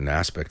important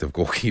aspect of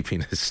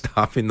goalkeeping is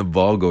stopping the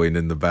ball going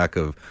in the back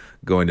of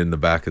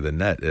the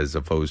net as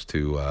opposed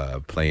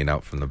to playing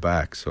out from the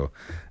back. So,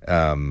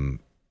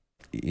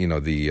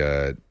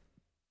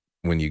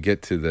 when you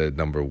get to the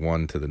number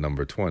 1 to the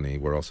number 20,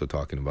 we're also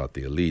talking about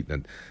the elite,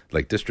 and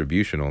like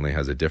distribution only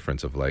has a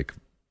difference of like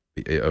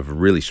a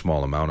really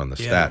small amount on the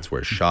stats,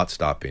 where shot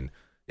stopping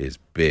is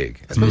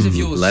big. I suppose if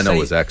Leno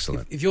was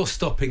excellent. If you're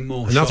stopping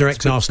more another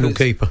shots... ex-Arsenal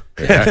keeper.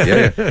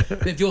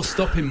 If you're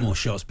stopping more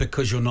shots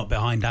because you're not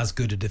behind as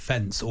good a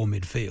defence or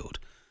midfield,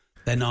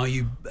 then are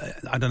you...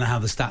 I don't know how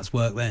the stats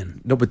work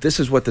then. No, but this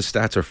is what the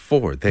stats are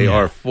for. They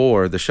are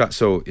for the shot.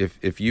 So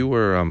if you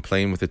were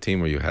playing with a team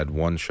where you had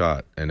one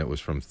shot and it was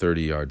from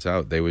 30 yards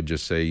out, they would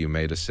just say you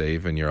made a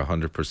save and you're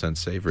 100%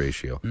 save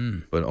ratio.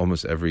 But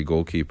almost every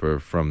goalkeeper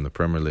from the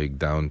Premier League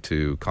down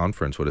to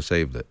conference would have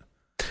saved it.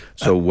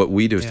 So what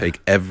we do is take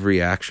every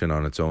action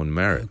on its own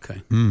merit.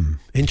 Okay.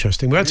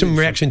 Interesting. We had some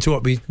reaction to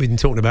what we've been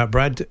talking about,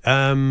 Brad.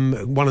 One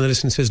of the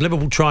listeners says,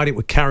 Liverpool tried it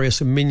with Karius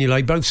and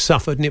Mignolet. Both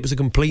suffered and it was a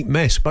complete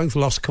mess. Both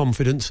lost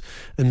confidence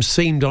and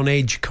seemed on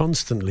edge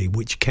constantly,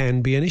 which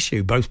can be an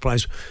issue. Both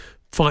players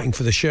fighting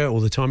for the shirt all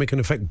the time. It can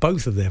affect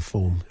both of their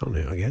form, can't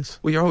it, I guess?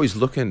 Well, you're always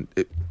looking...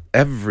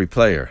 Every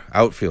player,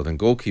 outfield and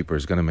goalkeeper,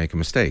 is going to make a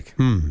mistake.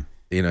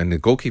 In the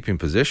goalkeeping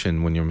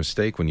position, when you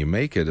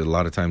make it, a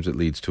lot of times it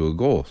leads to a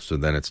goal. So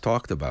then it's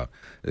talked about.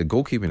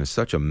 Goalkeeping is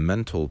such a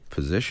mental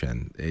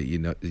position.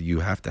 You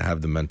have to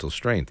have the mental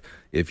strength.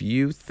 If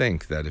you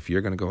think that if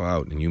you're going to go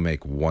out and you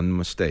make one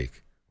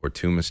mistake or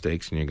two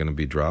mistakes and you're going to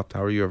be dropped,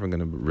 how are you ever going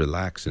to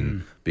relax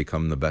and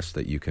become the best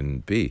that you can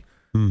be?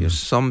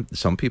 Some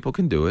people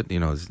can do it.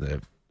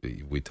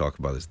 We talk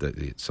about this,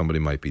 that somebody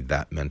might be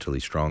that mentally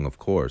strong, of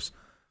course,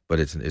 but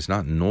it's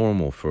not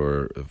normal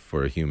for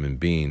a human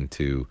being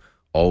to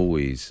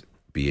always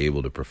be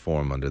able to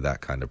perform under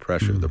that kind of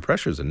pressure. The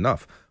pressure is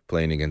enough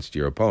playing against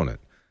your opponent,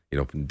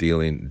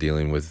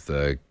 dealing with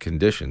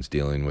conditions,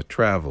 dealing with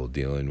travel,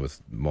 dealing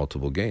with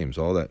multiple games,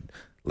 all that,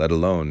 let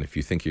alone if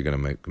you think you're going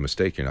to make a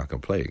mistake, you're not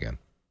going to play again.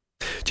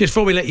 Just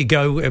before we let you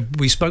go,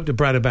 we spoke to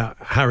Brad about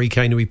Harry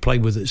Kane, who he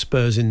played with at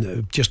Spurs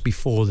just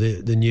before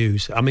the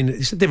news. I mean,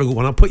 it's a difficult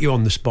one. I'll put you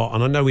on the spot,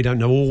 and I know we don't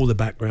know all the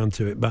background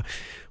to it, but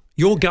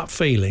your gut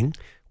feeling,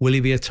 will he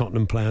be a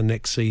Tottenham player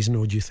next season,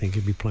 or do you think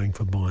he'll be playing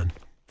for Bayern?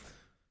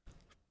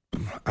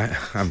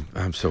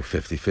 I'm so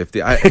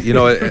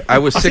 50-50. I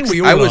was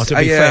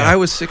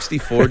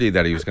 60-40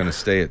 that he was going to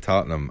stay at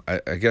Tottenham.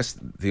 I guess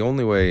the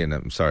only way, and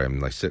I'm sorry, I'm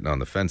like sitting on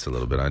the fence a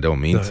little bit. I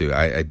don't mean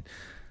to.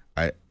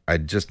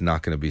 I'm just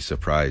not going to be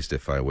surprised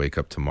if I wake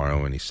up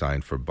tomorrow and he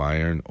signed for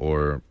Bayern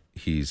or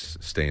he's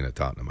staying at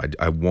Tottenham.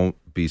 I won't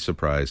be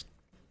surprised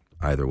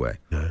either way.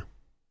 No.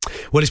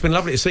 Well, it's been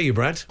lovely to see you,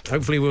 Brad.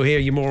 Hopefully we'll hear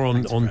you more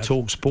on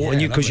Talk Sport,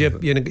 and because you're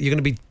going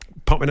to be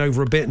popping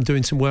over a bit and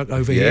doing some work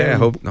over here. Yeah,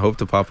 hope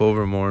to pop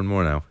over more and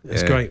more now.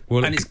 That's great.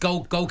 Well, and it's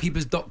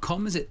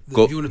goalkeepers.com, is it?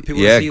 If you want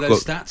to see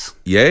those stats?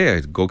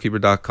 Yeah,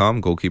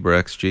 goalkeeper.com, goalkeeper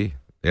XG.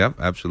 Yeah,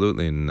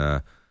 absolutely.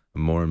 And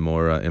more and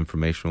more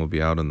information will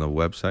be out on the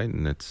website,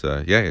 and it's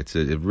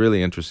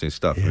really interesting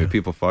stuff. Yeah. I mean,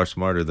 people far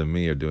smarter than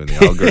me are doing the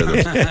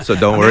algorithms, so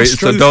don't worry.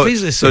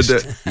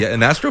 An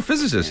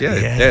astrophysicist.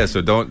 Yeah.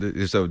 So don't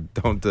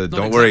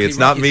worry. It's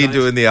not me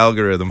doing the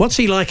algorithm. What's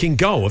he like in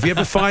goal? Have you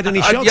ever fired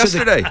any shots?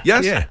 Yesterday,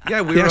 yes.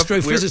 Yeah, we were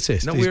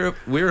astrophysicist.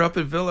 We were up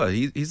at Villa.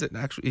 He's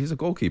a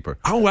goalkeeper.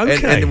 Oh,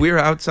 okay. And we were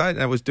outside,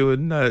 and I was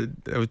doing a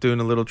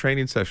little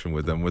training session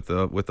with them with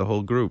the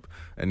whole group,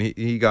 and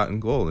he got in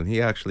goal, and he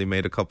actually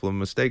made a couple of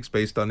mistakes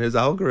based on his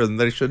algorithm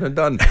that he shouldn't have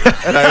done,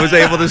 and I was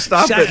able to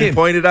stop it and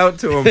point it out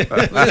to him.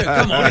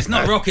 Come on, it's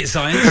not rocket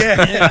science.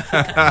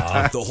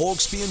 The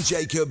Hawksby and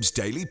Jacobs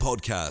Daily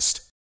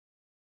Podcast.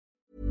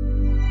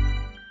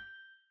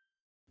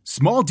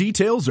 Small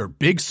details are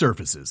big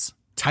surfaces.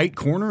 Tight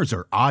corners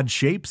are odd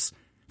shapes.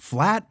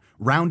 Flat,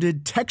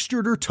 rounded,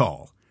 textured, or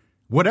tall.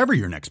 Whatever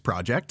your next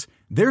project,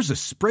 there's a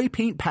spray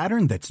paint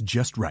pattern that's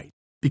just right.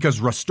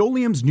 Because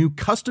Rust-Oleum's new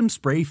Custom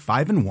Spray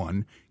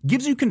 5-in-1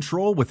 gives you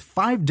control with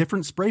 5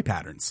 different spray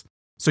patterns.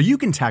 So you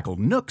can tackle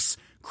nooks,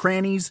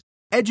 crannies,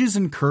 edges,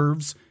 and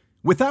curves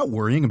without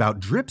worrying about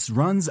drips,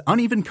 runs,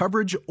 uneven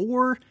coverage,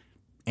 or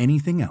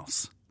anything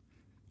else.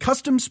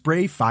 Custom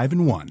Spray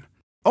 5-in-1.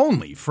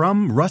 Only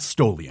from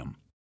Rust-Oleum.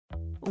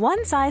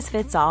 One size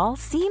fits all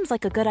seems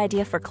like a good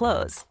idea for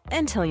clothes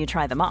until you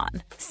try them on.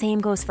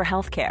 Same goes for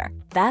healthcare.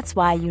 That's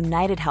why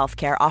United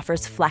Healthcare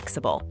offers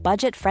flexible,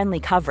 budget-friendly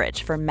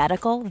coverage for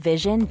medical,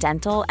 vision,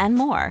 dental, and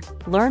more.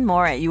 Learn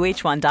more at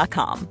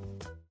UH1.com.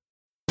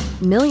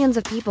 Millions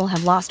of people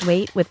have lost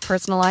weight with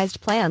personalized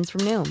plans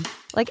from Noom.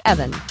 Like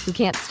Evan, who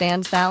can't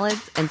stand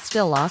salads and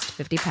still lost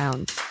 50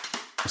 pounds.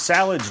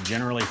 Salads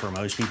generally for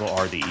most people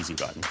are the easy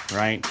button,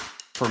 right?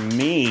 For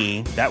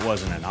me, that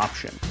wasn't an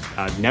option.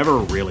 I never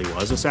really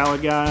was a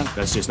salad guy.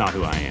 That's just not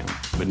who I am.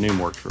 But Noom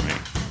worked for me.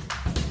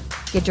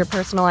 Get your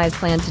personalized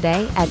plan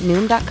today at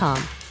Noom.com.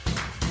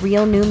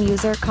 Real Noom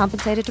user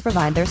compensated to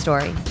provide their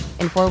story.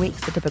 In 4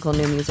 weeks, the typical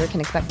Noom user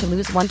can expect to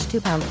lose 1 to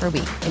 2 pounds per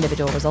week.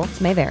 Individual results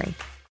may vary.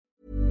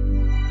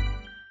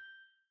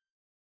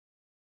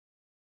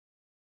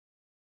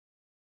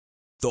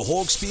 The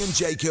Hawksby and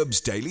Jacobs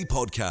Daily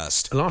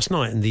Podcast. Last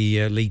night in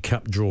the League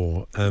Cup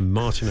draw,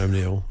 Martin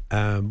O'Neill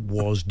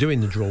was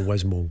doing the draw,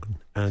 Wes Morgan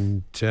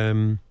and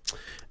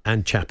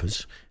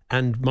Chappers.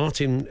 And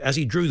Martin, as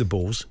he drew the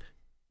balls,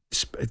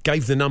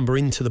 gave the number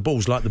into the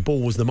balls like the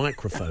ball was the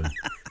microphone.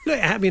 Look,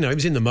 he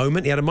was in the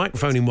moment. He had a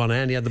microphone in one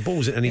hand, he had the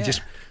balls, and he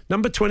just,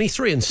 number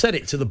 23, and said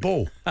it to the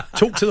ball.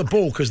 Talk to the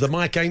ball because the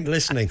mic ain't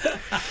listening.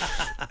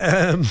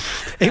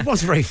 It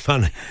was very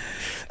funny.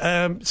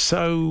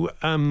 So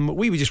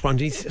we were just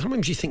wondering,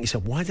 sometimes you think to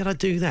yourself, why did I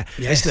do that?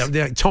 Yes.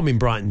 Tom in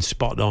Brighton,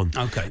 spot on.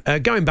 Okay.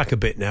 Going back a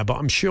bit now, but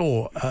I'm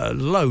sure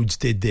loads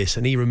did this,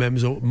 and he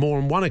remembers more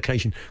on one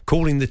occasion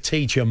calling the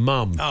teacher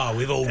mum. Oh,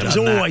 we've all done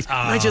that.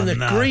 Imagine the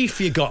no. grief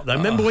you got though.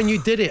 Remember when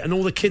you did it and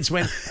all the kids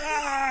went,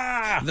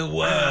 the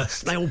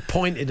worst. They all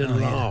pointed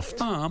and laughed.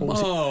 Yeah.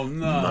 No.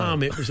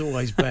 Mum, it was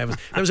always bad.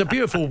 There was a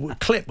beautiful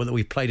clip that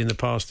we played in the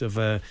past of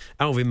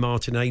Alvin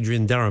Martin,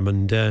 Adrian Durham,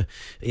 and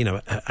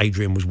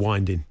Adrian was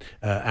winding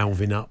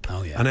Alvin up.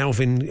 Oh, yeah. And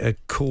Alvin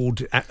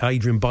called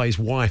Adrian by his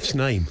wife's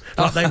name,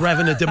 like they were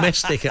having a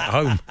domestic at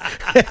home.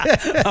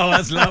 Oh,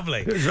 that's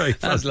lovely. It was very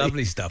funny. That's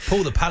lovely stuff.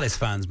 Paul the Palace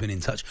fan's been in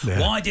touch. Yeah.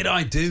 Why did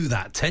I do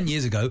that? 10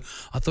 years ago,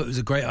 I thought it was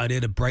a great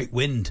idea to break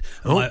wind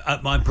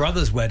at my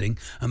brother's wedding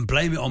and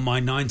blame it on my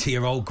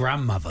 90-year-old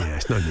grandmother. Yeah,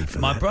 it's no need for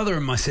my that. brother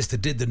and my sister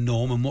did the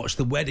norm and watched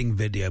the wedding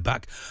video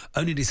back,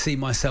 only to see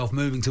myself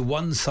moving to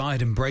one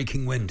side and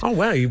breaking wind. Oh,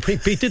 wow. He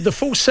did the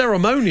full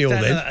ceremonial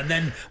then. And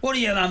then, what are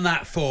you done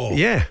that for?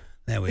 Yeah.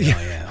 There we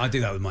are, yeah. I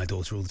do that with my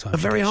daughter all the time. A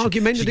very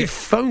argumentative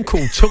phone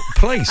call took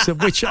place,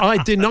 of which I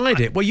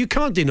denied it. Well, you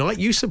can't deny it.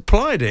 You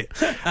supplied it.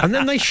 And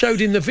then they showed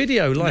in the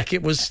video like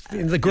it was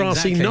in the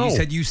grassy knoll.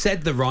 You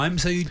said the rhyme,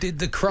 so you did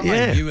the crime.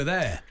 Yeah. You were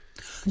there.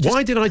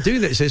 Why did I do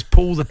that? It says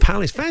Paul the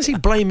Palace. Fancy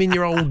blaming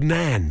your old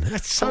nan.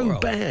 That's so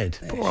bad.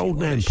 Poor old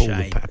nan, Paul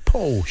the Palace.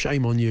 Paul,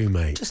 shame on you,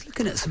 mate. Just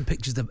looking at some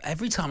pictures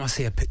every time I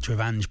see a picture of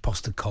Ange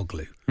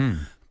Postecoglou,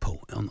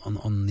 Paul,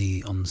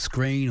 on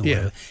screen or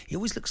whatever, he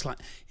always looks like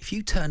if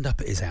you turned up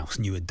at his house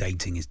and you were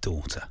dating his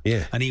daughter.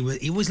 Yeah. And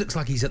he always looks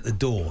like he's at the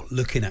door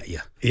looking at you.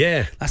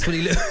 Yeah. That's what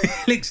he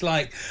looks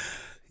like.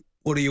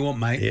 What do you want,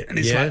 mate? Yeah. And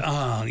it's like,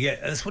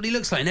 that's what he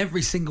looks like in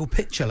every single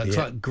picture. Looks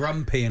like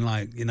grumpy and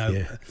like,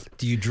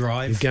 do you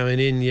drive? You're going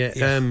in,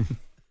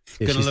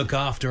 Going to look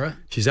after her.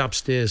 She's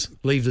upstairs.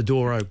 Leave the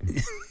door open.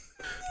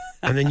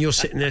 And then you're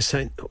sitting there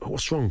saying,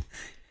 what's wrong?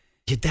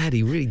 Your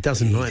daddy really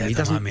doesn't like me. He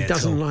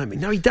doesn't like me.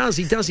 No, he does.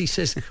 He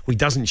says, he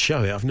doesn't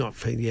show it. I've not.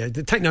 Yeah,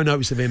 take no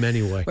notice of him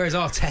anyway. Whereas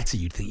Arteta,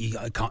 you'd think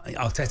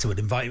Arteta would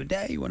invite you.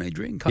 Dad, you want a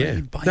drink?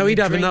 He'd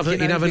have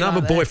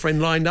another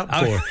boyfriend lined up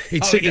for her.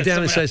 He'd sit you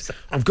down and says,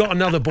 "I've got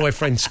another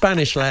boyfriend,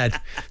 Spanish lad,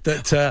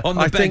 that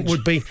I think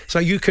would be." So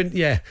you can,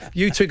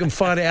 you two can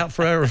fight it out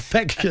for her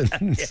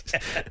affections.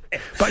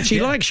 But she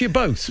likes you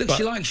both. Look,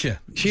 she likes you.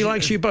 She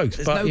likes you both.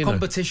 There's but no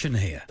competition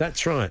here.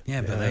 That's right.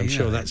 Yeah, but I'm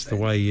sure that's the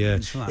way.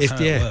 That's how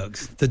it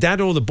works. The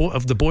dad or the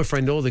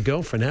boyfriend or the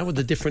girlfriend, how would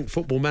the different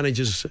football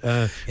managers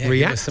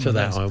react to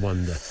that, I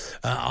wonder?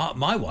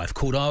 My wife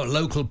called our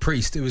local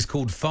priest, who was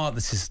called Father.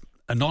 This is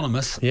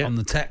anonymous on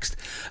the text.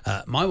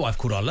 My wife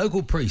called our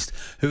local priest,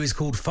 who is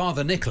called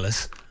Father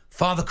Nicholas,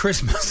 Father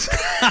Christmas.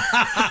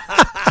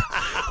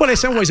 Well,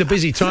 it's always a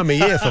busy time of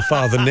year for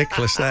Father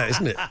Nicholas, that,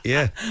 isn't it?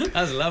 Yeah.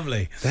 That's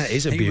lovely. That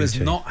is a beauty. He was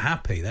not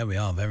happy. There we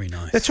are. Very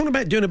nice. They're talking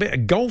about doing a bit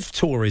of golf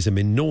tourism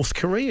in North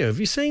Korea. Have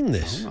you seen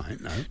this? All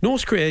right, no.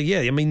 North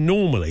Korea, I mean,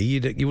 normally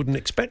you wouldn't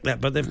expect that,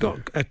 but they've got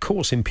a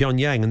course in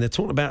Pyongyang and they're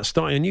talking about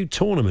starting a new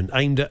tournament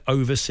aimed at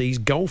overseas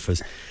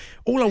golfers.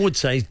 All I would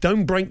say is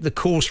don't break the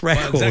course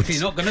record. Well, exactly,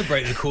 you're not going to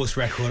break the course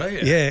record, are you?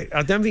 Yeah,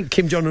 I don't think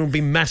Kim Jong-un will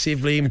be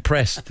massively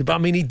impressed. But, I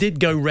mean, he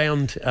did go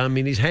round. I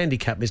mean, his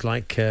handicap is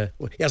like... he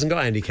hasn't got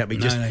a handicap. He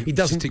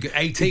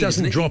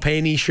doesn't drop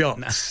any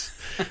shots.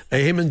 No.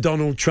 Him and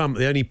Donald Trump,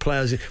 the only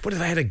players... What if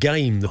they had a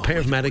game? The pair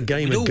of them had a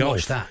game of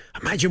golf. That.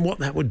 Imagine what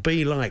that would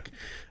be like.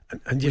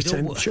 And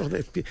I'm sure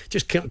they're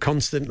just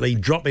constantly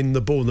dropping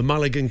the ball. The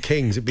Mulligan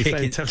Kings, it'd be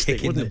fantastic,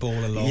 kicking wouldn't the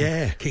ball along.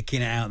 Yeah.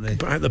 Kicking it out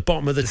at the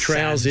bottom of the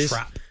trousers.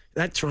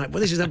 That's right. Well,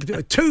 this is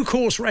two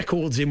course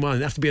records in one.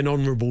 It'd have to be an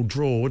honourable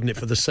draw, wouldn't it,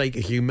 for the sake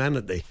of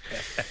humanity?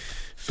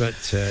 But,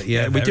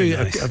 we do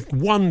a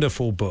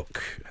wonderful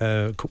book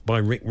by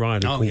Rick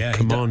Ryder called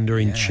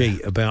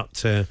Commander-in-Chief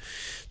about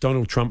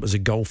Donald Trump as a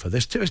golfer.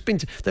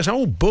 There's a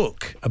whole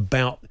book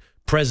about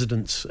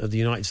presidents of the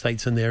United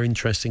States and their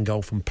interest in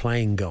golf and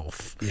playing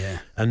golf. Yeah.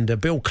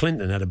 And Bill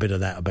Clinton had a bit of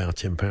that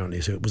about him,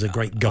 apparently, so it was a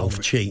great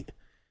golf cheat.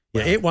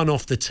 Yeah, hit one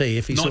off the tee.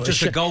 If he not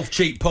just a golf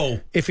cheat, Paul.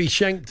 If he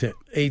shanked it,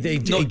 he'd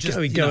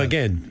go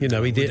again. He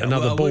did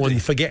another ball and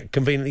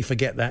conveniently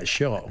forget that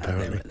shot.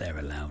 Apparently, they're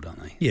allowed,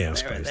 aren't they? Yeah, I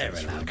suppose they're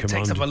allowed. Right. It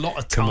takes up a lot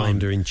of time.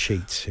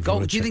 Commander-in-Chief.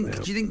 Golf. Do you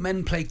think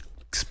men play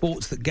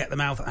sports that get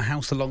them out of the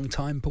house a long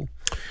time, Paul,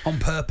 on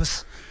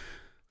purpose?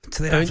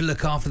 So they have to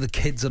look after the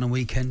kids on a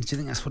weekend. Do you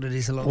think that's what it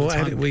is a lot of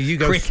the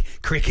time?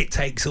 Cricket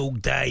takes all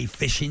day.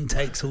 Fishing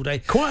takes all day.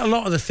 Quite a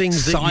lot of the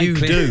things Cycling.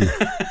 That you do.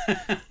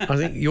 I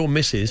think your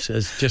missus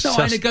has just... No,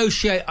 I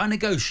negotiate.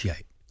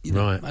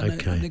 Right,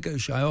 okay. I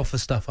negotiate. I offer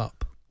stuff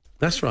up.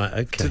 That's right,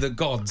 okay. To the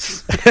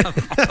gods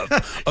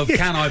of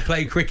can I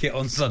play cricket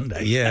on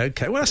Sunday? Yeah,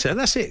 okay. Well,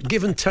 that's it.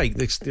 Give and take.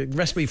 The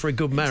recipe for a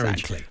good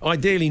marriage. Exactly.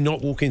 Ideally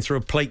not walking through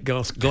a plate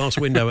glass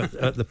window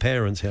at the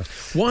parents'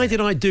 house. Why did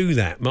I do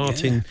that,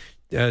 Martin?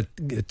 Yeah.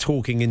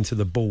 Talking into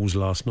the balls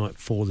last night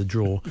before the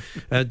draw.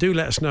 Do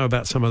let us know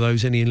about some of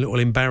those, any little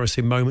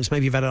embarrassing moments.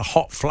 Maybe you've had a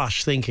hot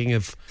flush thinking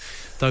of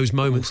those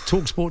moments.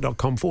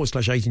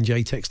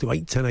 Talksport.com/H&J, text to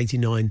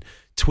 81089,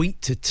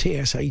 tweet to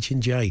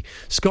TSH&J.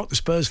 Scott, the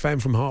Spurs fan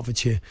from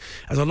Hertfordshire,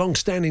 as a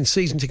long-standing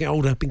season ticket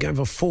holder, been going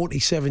for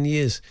 47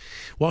 years.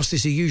 Whilst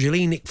this is usual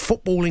ENIC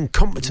football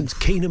incompetence,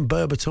 Keenan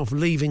Berbatov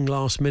leaving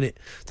last minute.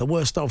 The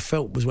worst I've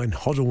felt was when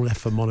Hoddle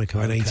left for Monaco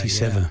in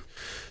 87. Yeah.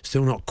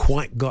 Still not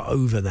quite got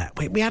over that.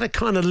 We had a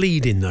kind of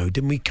lead in, though,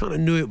 didn't we? Kind of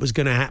knew it was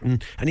going to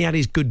happen, and he had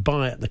his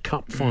goodbye at the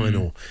Cup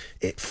final.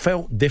 It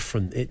felt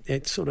different.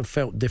 It sort of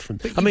felt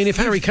different. But I mean, if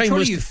Harry Kane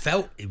was... you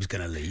felt he was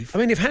going to leave. I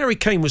mean, if Harry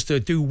Kane was to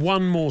do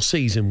one more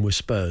season with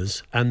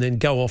Spurs and then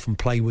go off and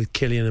play with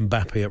Kylian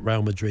Mbappe at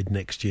Real Madrid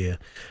next year,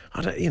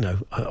 on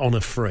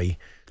a free,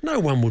 no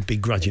one would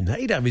begrudge him that.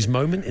 He'd have his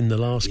moment in the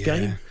last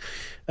game.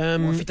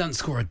 What if he doesn't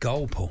score a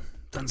goal, Paul?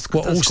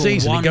 All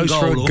season he goes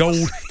for a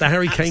gold, the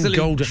Harry Kane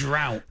gold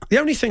drought. The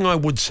only thing I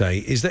would say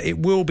is that it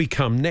will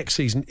become next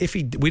season.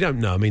 We don't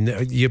know. I mean,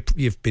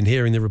 you've been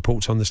hearing the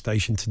reports on the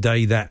station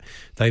today that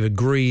they've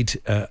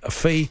agreed a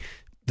fee.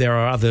 There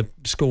are other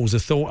schools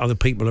of thought, other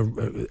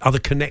people, other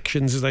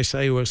connections, as they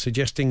say, who are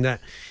suggesting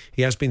that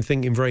he has been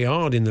thinking very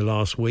hard in the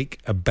last week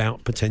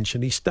about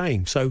potentially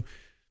staying. So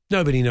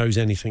nobody knows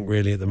anything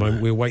really at the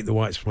moment. We'll wait the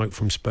white smoke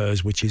from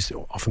Spurs, which is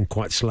often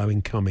quite slow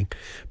in coming.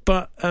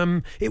 But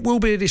it will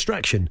be a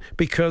distraction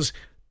because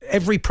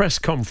every press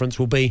conference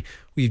will be,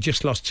 you've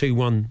just lost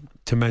 2-1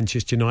 to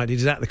Manchester United?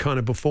 Is that the kind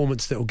of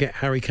performance that will get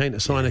Harry Kane to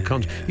sign a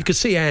contract? You could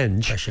see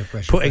Ange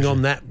putting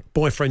on that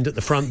boyfriend at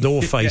the front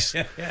door face.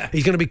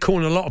 He's going to be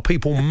calling a lot of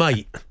people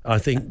mate, I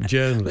think,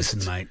 journalists.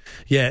 Listen, mate.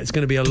 Yeah, it's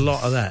going to be a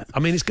lot of that. I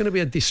mean, it's going to be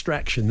a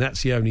distraction.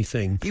 That's the only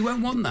thing. He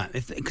won't want that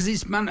because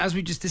as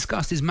we just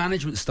discussed, his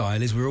management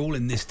style is we're all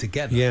in this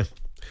together. Yeah.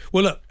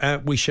 Well, look,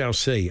 we shall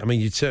see. I mean,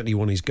 you'd certainly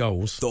want his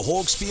goals. The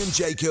Hawksbee and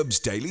Jacobs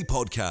Daily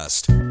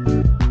Podcast.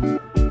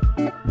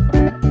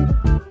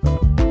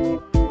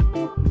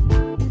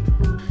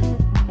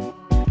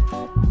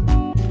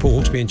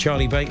 Paul Hawksbee and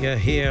Charlie Baker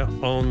here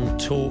on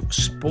Talk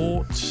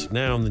Sports.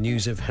 Now on the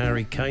news of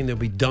Harry Kane. They'll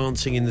be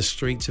dancing in the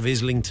streets of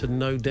Islington,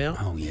 no doubt.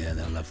 Oh, yeah,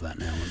 they'll love that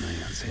now, won't they?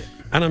 That's it.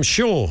 And I'm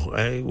sure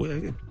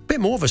a bit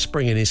more of a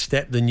spring in his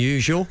step than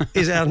usual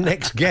is our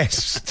next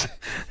guest,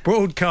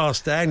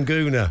 broadcaster and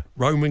gooner,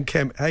 Roman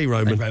Kemp. Hey,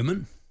 Roman. Hey,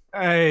 Roman.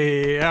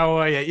 Hey, how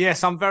are you?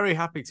 Yes, I'm very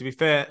happy, to be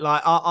fair.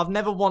 Like, I've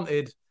never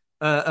wanted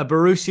a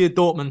Borussia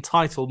Dortmund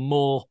title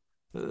more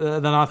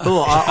than I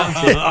thought.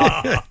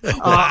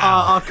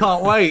 I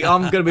can't wait.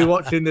 I'm going to be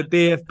watching the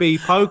DFB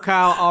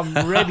Pokal.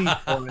 I'm ready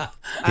for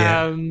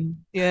it.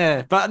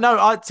 Yeah. But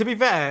no, to be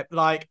fair,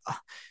 like,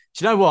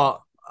 do you know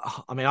what?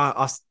 I mean,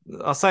 I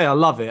say I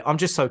love it. I'm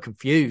just so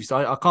confused.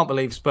 I can't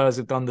believe Spurs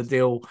have done the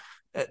deal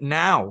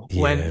now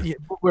when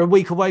we're a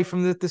week away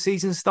from the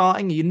season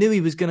starting. You knew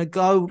he was going to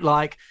go.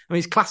 Like, I mean,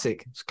 it's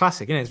classic. It's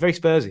classic, isn't it? It's very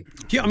Spursy.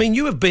 Yeah, I mean,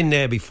 you have been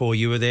there before.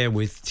 You were there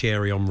with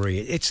Thierry Henry.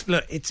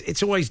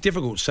 It's always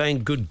difficult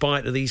saying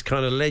goodbye to these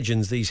kind of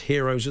legends, these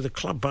heroes of the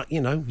club. But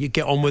you know, you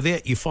get on with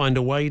it. You find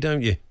a way,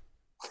 don't you?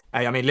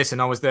 Hey, I mean, listen,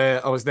 I was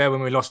there when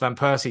we lost Van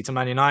Persie to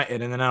Man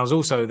United, and then I was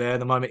also there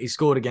the moment he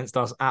scored against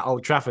us at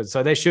Old Trafford.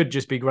 So they should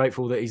just be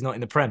grateful that he's not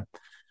in the Prem.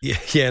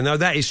 Yeah, no,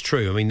 that is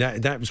true. I mean,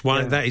 that was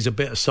one. Yeah. That is a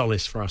bit of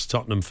solace for us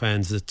Tottenham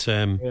fans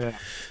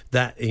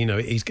that you know,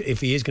 if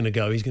he is going to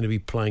go, he's going to be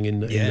playing in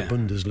the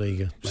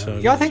Bundesliga. So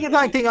yeah, I think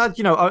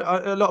you know,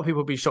 a lot of people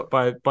will be shocked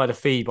by the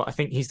fee, but I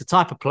think he's the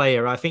type of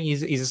player. I think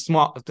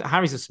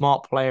Harry's a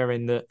smart player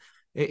in that.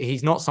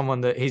 He's not someone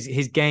that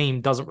his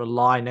game doesn't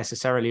rely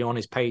necessarily on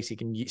his pace. He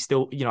can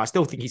still, you know, I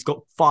still think he's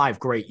got 5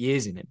 great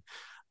years in him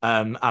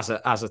as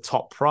a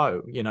top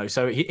pro, you know.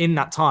 So in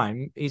that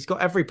time, he's got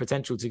every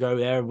potential to go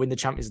there and win the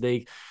Champions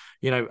League,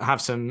 you know,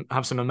 have some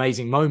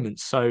amazing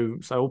moments. So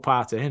all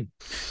power to him.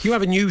 You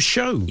have a new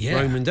show,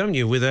 Roman, don't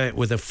you, with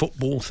a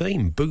football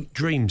theme, Boot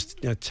Dreams.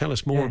 Tell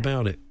us more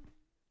about it.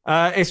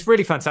 It's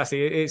really fantastic.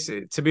 It's,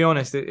 to be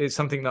honest, it's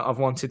something that I've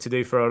wanted to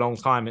do for a long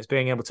time. It's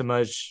being able to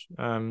merge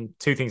 2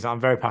 things that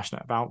I'm very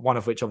passionate about. One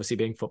of which, obviously,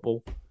 being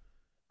football,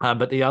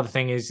 but the other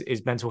thing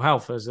is mental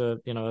health. As a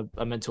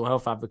mental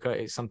health advocate,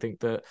 it's something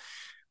that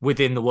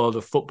within the world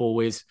of football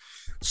is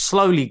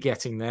slowly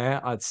getting there.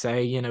 I'd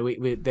say, you know,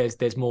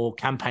 there's more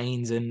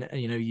campaigns, and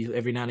you know,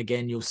 every now and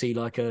again you'll see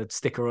like a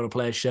sticker on a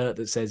player's shirt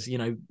that says, you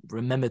know,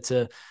 remember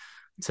to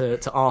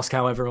ask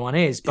how everyone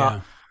is, but.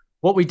 Yeah.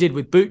 What we did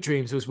with Boot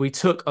Dreams was we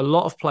took a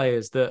lot of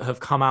players that have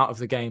come out of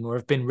the game or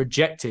have been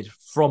rejected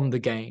from the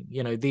game.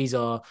 You know, these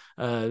are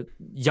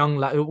young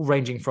lads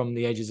ranging from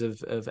the ages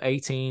of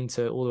 18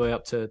 to all the way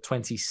up to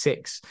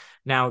 26.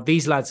 Now,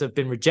 these lads have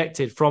been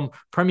rejected from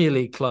Premier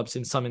League clubs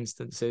in some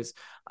instances,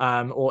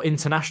 or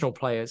international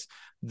players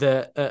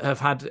that have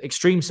had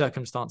extreme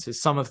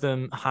circumstances. Some of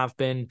them have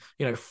been,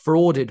 you know,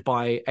 frauded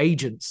by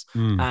agents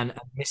and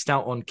missed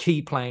out on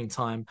key playing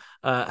time,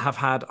 have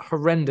had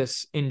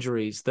horrendous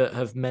injuries that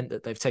have meant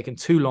that they've taken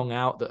too long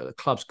out, that the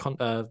clubs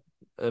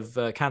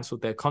have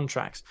cancelled their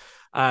contracts.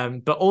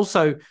 But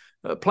also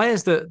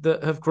players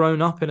that have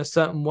grown up in a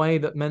certain way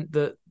that meant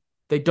that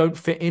they don't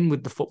fit in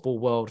with the football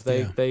world.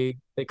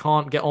 They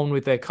can't get on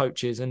with their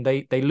coaches, and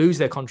they lose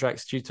their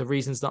contracts due to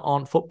reasons that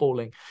aren't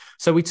footballing.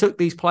 So we took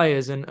these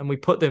players and we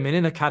put them in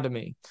an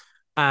academy,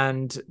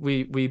 and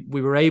we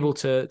were able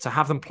to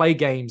have them play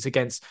games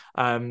against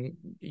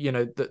you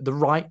know, the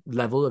right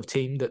level of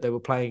team that they were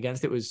playing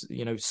against. It was,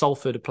 you know,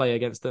 Salford play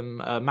against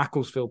them,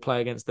 Macclesfield play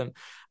against them,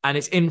 and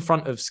it's in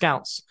front of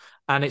scouts.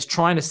 And it's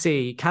trying to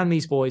see, can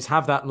these boys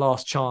have that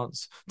last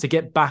chance to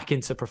get back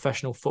into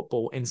professional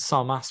football in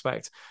some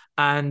aspect?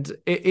 And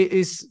it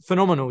is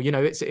phenomenal. You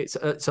know,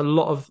 it's a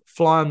lot of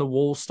fly on the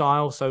wall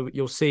style. So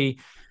you'll see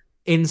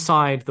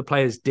inside the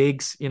players'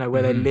 digs, you know,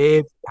 where they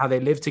live, how they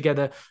live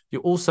together. You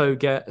also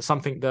get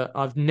something that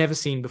I've never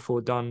seen before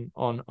done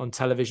on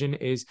television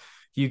is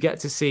you get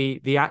to see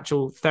the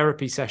actual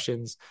therapy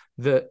sessions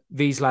that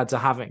these lads are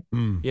having.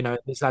 You know,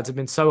 these lads have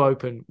been so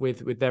open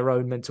with their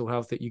own mental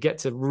health that you get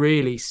to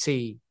really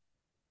see,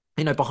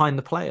 you know, behind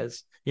the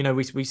players. You know,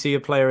 we see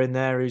a player in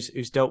there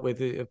who's dealt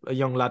with a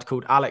young lad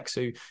called Alex,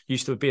 who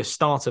used to be a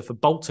starter for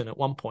Bolton at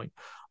one point.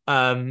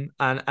 And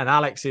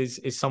Alex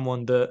is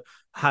someone that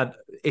had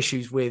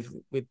issues with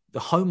the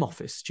Home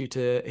Office due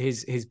to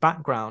his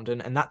background,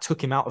 and that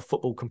took him out of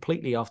football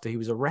completely after he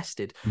was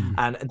arrested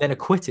and then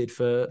acquitted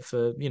for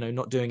you know,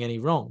 not doing any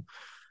wrong.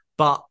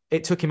 But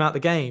it took him out the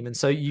game, and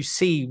so you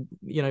see,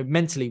 you know,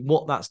 mentally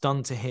what that's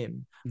done to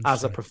him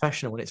as a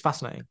professional, and it's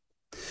fascinating.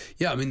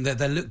 Yeah, I mean,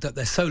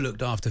 they're so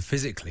looked after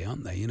physically,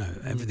 aren't they? You know,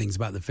 everything's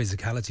about the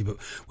physicality.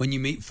 But when you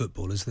meet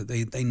footballers, that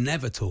they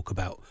never talk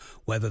about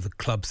whether the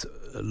clubs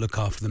look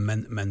after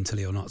them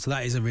mentally or not. So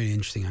that is a really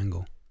interesting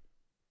angle.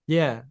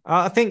 Yeah,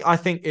 I think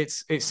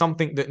it's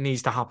something that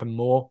needs to happen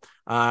more,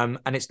 and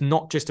it's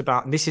not just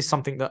about. And this is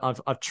something that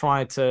I've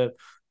tried to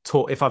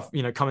talk. If I've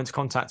come into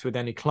contact with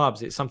any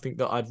clubs, it's something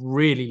that I'd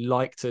really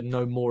like to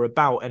know more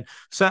about. And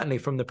certainly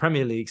from the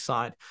Premier League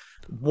side,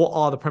 what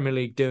are the Premier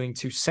League doing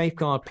to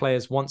safeguard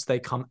players once they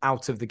come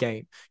out of the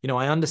game?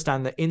 I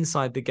understand that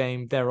inside the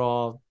game there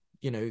are.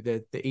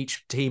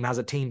 Each team has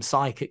a team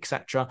psych,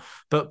 etc.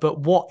 But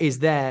what is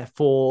there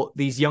for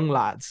these young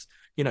lads?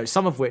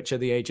 Some of which are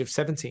the age of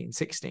 17,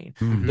 16,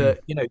 that,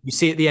 you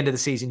see at the end of the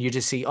season, you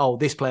just see, oh,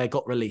 this player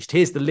got released.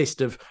 Here's the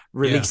list of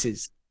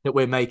releases that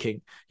we're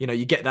making.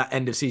 You get that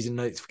end of season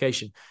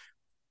notification.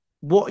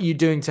 What are you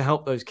doing to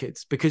help those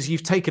kids? Because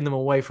you've taken them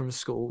away from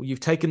school. You've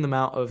taken them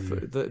out of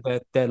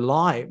their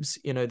lives.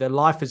 Their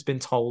life has been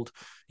told,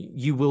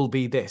 you will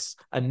be this.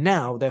 And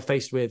now they're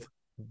faced with,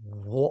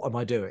 what am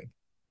I doing?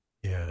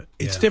 Yeah,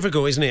 it's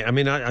difficult, isn't it? I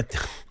mean,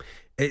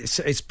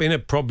 It's been a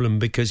problem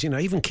because,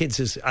 even kids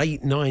as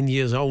 8, 9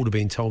 years old are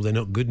being told they're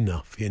not good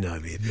enough, they're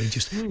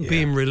just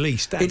being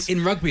released.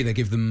 In rugby, they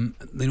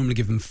normally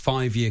give them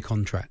 5-year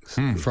contracts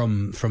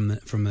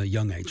from a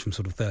young age, from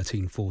sort of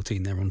 13,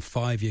 14. They're on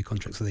 5-year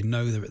contracts, so they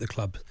know they're at the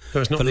club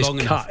so it's not for this long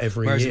cut enough.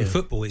 Every Whereas year. in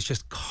football, it's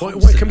just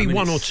constant. Well, it can be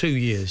 1 or 2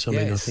 years.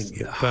 I think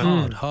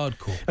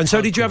hardcore. And so,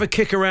 did you have a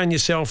kick around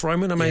yourself,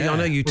 Roman? I mean, I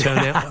know you turn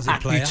out as a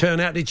player. You turn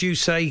out. Did you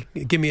say,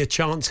 "Give me a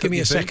chance, give me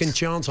a second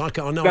chance"? I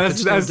know I can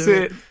still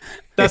do it.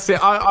 That's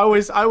it. I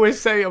always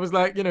say, I was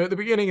like, at the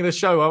beginning of the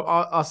show,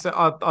 I said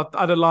I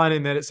had a line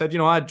in there that said,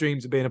 I had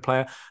dreams of being a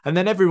player, and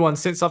then everyone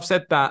since I've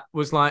said that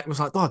was like,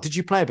 oh, did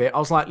you play a bit? I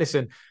was like,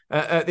 listen,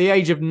 at the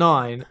age of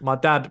 9, my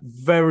dad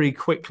very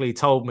quickly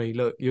told me,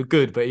 look, you're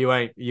good, but you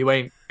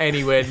ain't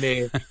anywhere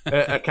near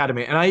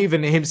academy.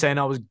 And him saying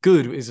I was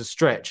good is a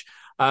stretch.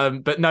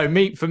 But no,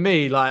 for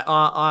me, like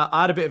I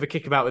had a bit of a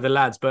kickabout with the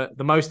lads, but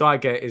the most I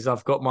get is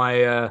I've got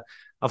my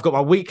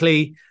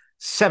weekly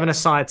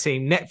 7-a-side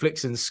team,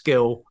 Netflix and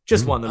Skill,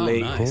 just won the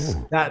league.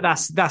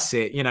 Nice. That's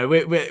it.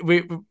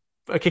 We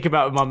a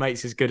kickabout with my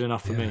mates is good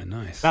enough for me.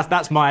 Nice.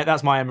 That's my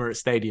Emirates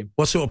Stadium.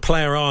 What sort of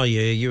player are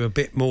you? Are you a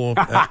bit more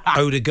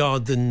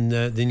Odegaard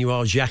than you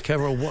are Xhaka,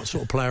 or what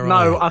sort of player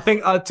are you? No, I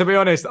think to be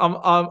honest,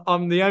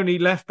 I'm the only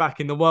left back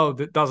in the world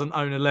that doesn't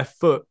own a left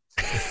foot.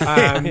 So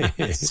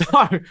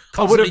I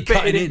would have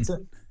fitted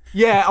into.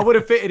 Yeah, I would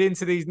have fitted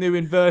into these new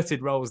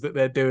inverted roles that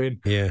they're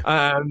doing. Yeah.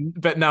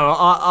 But no,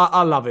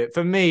 I love it.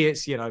 For me,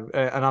 it's, and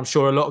I'm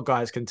sure a lot of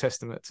guys can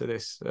testament to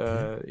this.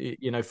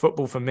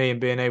 Football for me and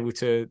being able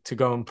to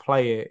go and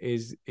play it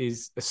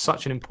is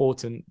such an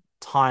important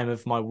time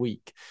of my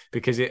week,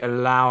 because it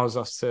allows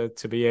us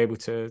to be able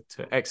to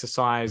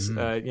exercise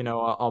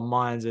our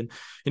minds. And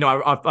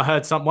I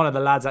heard one of the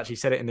lads actually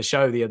said it in the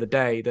show the other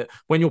day, that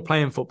when you're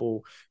playing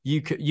football,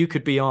 you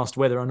could be asked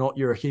whether or not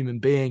you're a human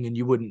being and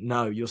you wouldn't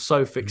know. You're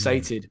so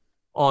fixated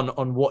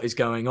on what is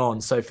going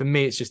on. So for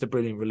me, it's just a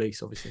brilliant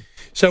release, obviously.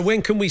 So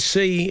when can we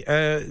see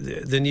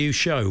the new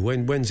show?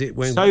 When's it?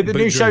 So the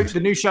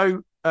new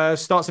show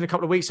starts in a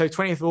couple of weeks. So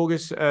 20th of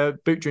August,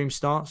 Boot Dream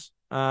starts.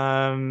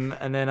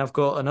 And then I've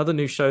got another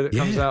new show that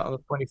comes out on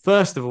the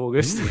 21st of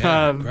August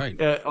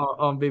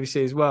on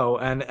BBC as well.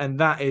 And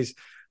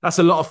that's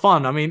a lot of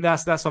fun. I mean,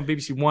 that's on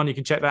BBC One. You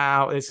can check that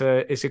out. It's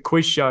a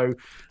quiz show.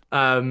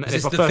 And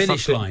it's the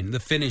finish line.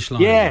 The finish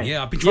line.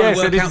 Yeah. I've been trying to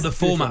work out the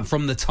format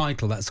from the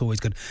title. That's always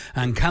good.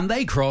 And can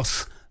they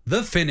cross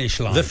the finish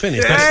line? The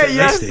finish.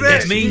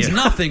 It means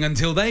nothing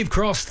until they've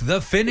crossed the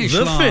finish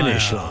line. The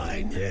finish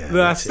line. Yeah,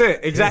 that's it.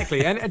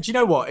 Exactly. And do you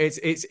know what? It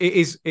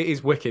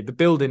is wicked. The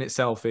building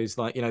itself is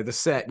like, the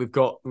set. We've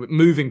got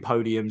moving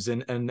podiums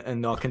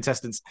and our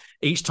contestants,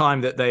 each time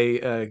that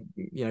they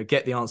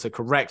get the answer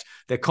correct,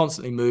 they're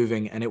constantly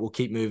moving, and it will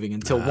keep moving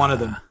until one of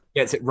them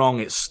gets it wrong.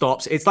 It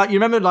stops. It's like, you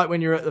remember like when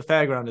you're at the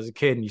fairground as a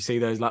kid and you see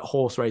those like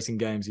horse racing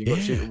games, you've got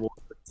to shoot the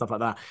water, stuff like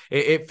that.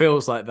 It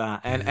feels like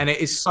that, and it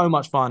is so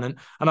much fun. And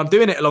I'm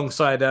doing it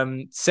alongside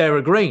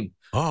Sarah Green.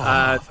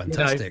 Oh,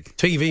 fantastic.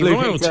 TV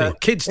royalty.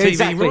 Kids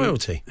TV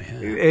royalty.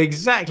 Yeah.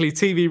 Exactly,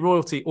 TV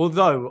royalty.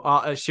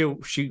 Although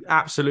she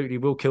absolutely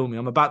will kill me.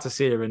 I'm about to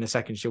see her in a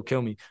second. She'll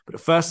kill me. But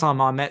the first time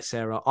I met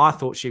Sarah, I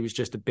thought she was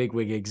just a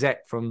bigwig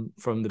exec from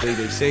the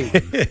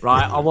BBC.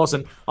 Right? I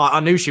wasn't. I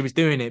knew she was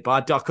doing it,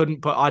 but I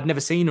couldn't put. I'd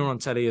never seen her on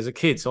telly as a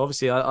kid, so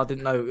obviously I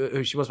didn't know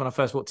who she was when I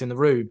first walked in the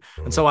room.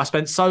 And so I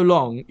spent so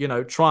long,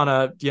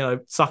 trying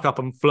to, suck up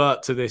and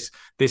flirt to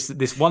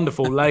this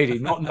wonderful lady,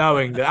 not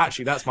knowing that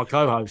actually that's my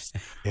co-host.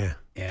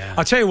 Yeah.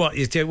 I'll tell you what,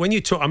 when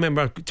you talk, I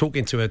remember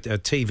talking to a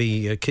kids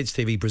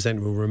TV presenter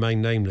who will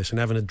remain nameless and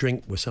having a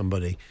drink with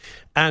somebody,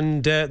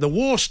 and the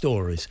war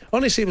stories,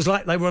 honestly, it was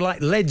like they were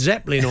like Led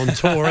Zeppelin on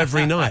tour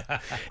every night.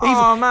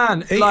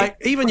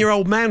 Even your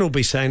old man will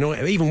be saying,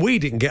 even we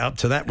didn't get up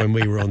to that when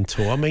we were on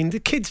tour. I mean, the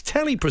kids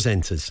telly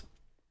presenters.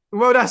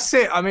 Well, that's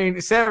it. I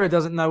mean, Sarah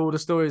doesn't know all the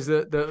stories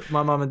that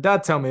my mum and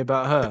dad tell me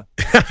about her.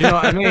 Do you know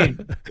what I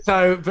mean?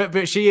 So,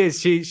 but she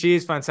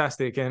is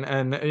fantastic,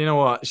 and you know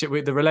what?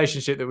 The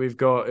relationship that we've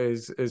got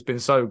has been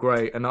so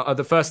great. And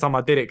the first time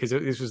I did it, because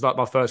this was like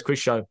my first quiz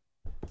show,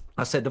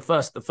 I said the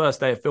first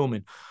day of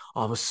filming,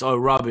 I was so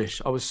rubbish.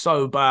 I was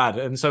so bad,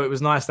 and so it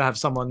was nice to have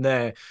someone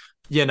there.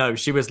 You know,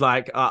 she was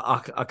like,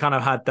 I kind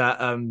of had that.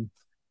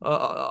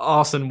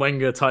 Arsene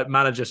Wenger type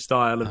manager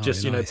style of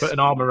put an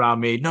arm around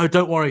me. No,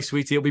 don't worry,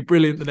 sweetie. It'll be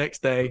brilliant the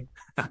next day.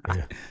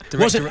 Yeah.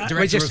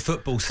 Director of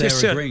football,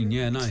 Sarah Green.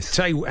 Yeah, nice.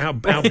 Tell you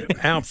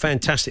how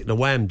fantastic the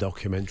Wham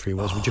documentary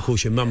was, which of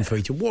course your mum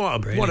featured.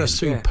 What a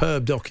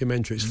superb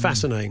documentary. It's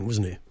fascinating,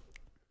 wasn't it?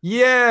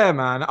 Yeah,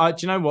 man. Do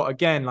you know what?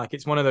 Again, like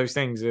it's one of those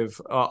things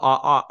of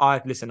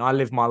I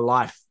live my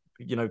life.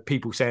 You know,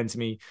 people saying to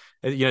me,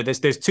 you know,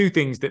 there's two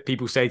things that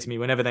people say to me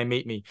whenever they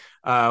meet me.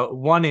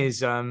 One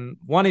is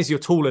you're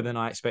taller than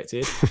I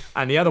expected,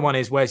 and the other one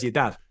is where's your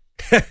dad?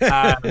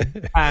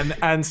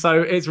 And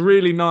so it's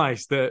really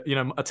nice that, you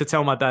know, to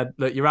tell my dad,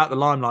 look, you're out the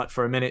limelight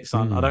for a minute,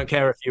 son. I don't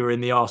care if you were in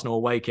the Arsenal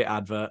away kit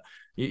advert.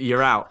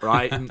 You're out,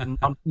 right?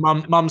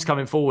 Mum's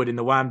coming forward in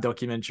the Wham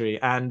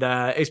documentary, and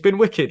it's been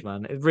wicked,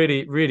 man. It's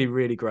really, really,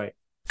 really great.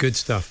 Good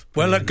stuff.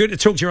 Well, look, good to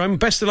talk to you, Roman.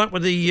 Best of luck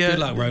with good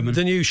luck, Roman.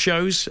 The new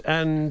shows.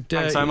 And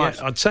thanks so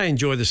much. I'd say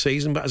enjoy the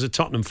season, but as a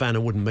Tottenham fan, I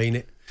wouldn't mean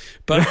it.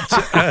 But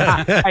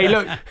hey,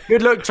 look,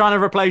 good luck trying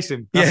to replace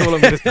him. That's all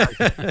I'm going to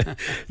say.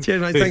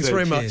 Cheers, mate. Thanks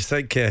very much.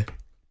 Take care.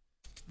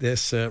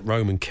 There's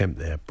Roman Kemp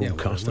there,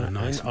 broadcaster and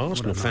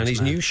Arsenal fan.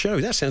 His new show.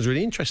 That sounds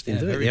really interesting,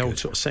 doesn't it? The old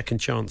sort of second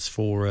chance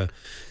for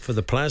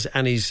the players,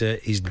 and his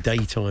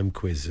daytime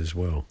quiz as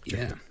well.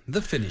 Yeah,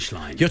 the finish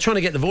line. You're trying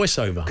to get the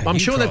voiceover. I'm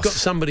sure they've got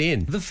somebody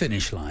in. The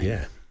finish line.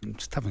 Yeah. I'm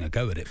just having a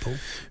go at it, Paul.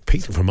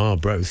 Peter from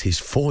Arbroath is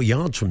 4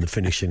 yards from the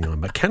finishing line,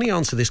 but can he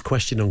answer this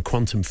question on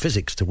quantum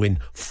physics to win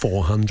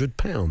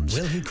 £400?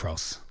 Will he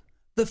cross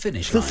the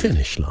finish line? The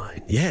finish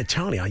line. Yeah,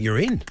 Charlie, you're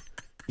in.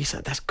 You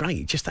said that's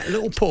great. Just that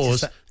little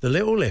pause, the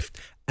little lift,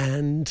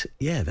 and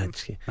yeah,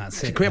 that's it.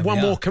 Can we have one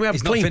more? Can we have a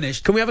clean?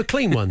 Can we have a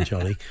clean one,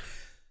 Charlie?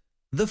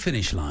 The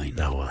finish line.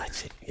 Oh, well,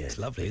 that's it. Yeah. It's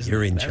lovely, isn't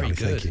You're it? in, Very Charlie.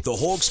 good. Thank you. The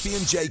Hawksby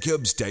and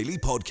Jacobs Daily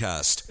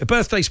Podcast. A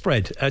birthday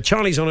spread.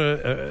 Charlie's on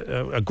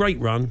a great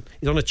run.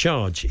 He's on a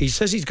charge. He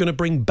says he's going to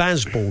bring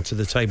Bazball to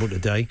the table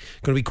today.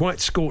 Going to be quite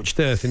scorched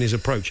earth in his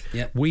approach.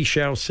 Yep. We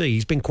shall see.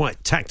 He's been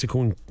quite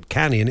tactical and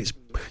canny, and it's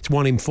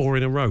won him 4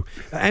 in a row.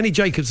 Andy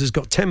Jacobs has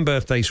got 10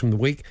 birthdays from the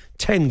week,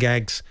 10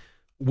 gags.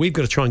 We've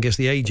got to try and guess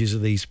the ages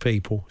of these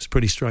people. It's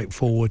pretty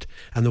straightforward.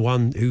 And the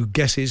one who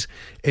guesses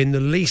in the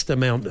least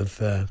amount of,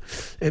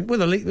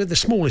 with the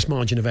smallest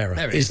margin of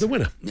error is the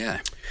winner. Yeah.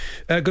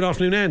 Good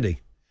afternoon, Andy.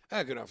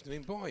 Good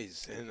afternoon,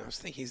 boys. And I was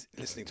thinking,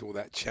 listening to all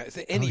that chat, is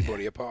there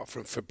anybody apart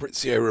from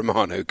Fabrizio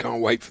Romano who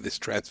can't wait for this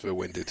transfer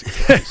window to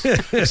close?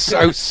 I'm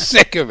so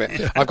sick of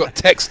it. I've got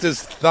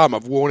Texter's thumb.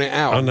 I've worn it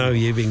out. I know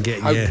you've been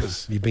getting,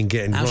 you've been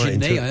getting How's right your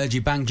into knee? it. I heard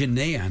you banged your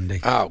knee, Andy.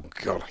 Oh,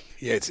 God.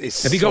 Yeah,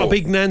 it's Have you got a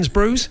big Nan's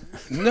bruise?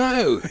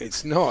 No,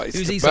 it's not. It's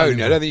Who's the he bone.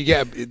 signing I don't think you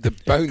get the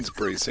bone's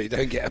bruised, so you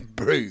don't get a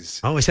bruise.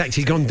 Oh, it's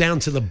actually gone down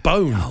to the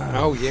bone.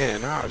 Oh yeah,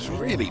 no, it's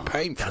really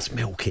painful. Does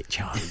milk it,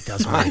 Charlie.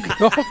 Does milk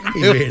it.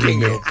 He really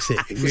milks it.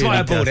 That's why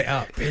I brought it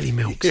up. Really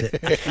milks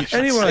it.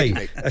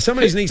 Anyway,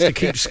 somebody needs to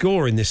keep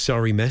score in this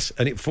sorry mess,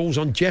 and it falls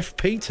on Jeff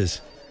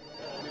Peters.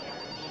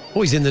 Oh,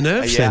 he's in the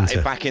nerve centre.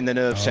 Yeah, back in the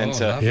nerve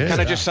centre. Yeah. Can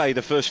I just say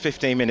the first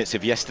 15 minutes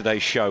of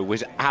yesterday's show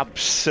was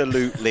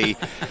absolutely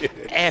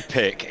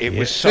epic. It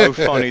was so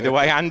funny the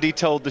way Andy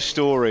told the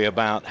story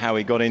about how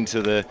he got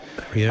into the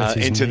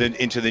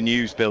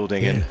news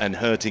building and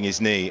hurting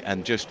his knee,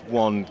 and just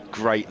one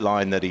great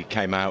line that he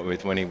came out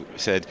with when he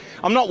said,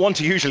 "I'm not one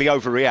to usually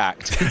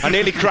overreact. I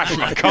nearly crashed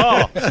my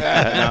car."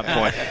 At that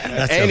point.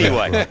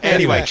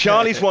 Anyway,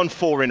 Charlie's won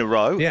 4 in a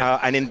row,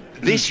 and in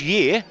this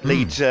year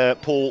leads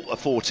Paul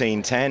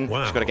 14-10.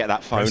 Wow. Just got to get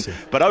that phone.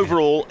 Impressive. But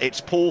overall, it's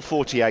Paul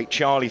 48,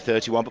 Charlie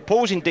 31. But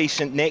Paul's in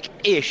decent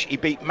nick-ish. He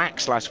beat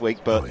Max last week,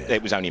 but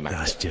it was only Max.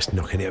 That's just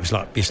knocking it. It's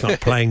like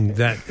playing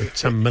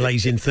some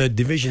Malaysian third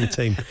division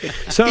team.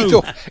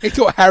 So he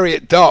thought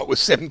Harriet Dart was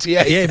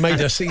 78. Yeah, it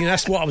made us see.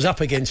 That's what I was up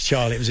against,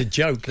 Charlie. It was a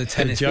joke. The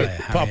tennis player,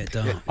 Harriet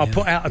Dart. I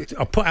put out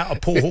a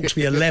Paul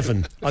Hawksby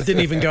 11. I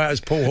didn't even go out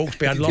as Paul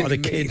Hawksby. I had a lot of the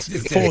kids,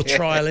 4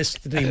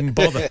 trialists, didn't even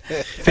bother.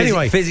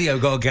 Anyway, Physio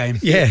got a game.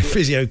 Yeah,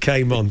 Physio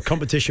came on,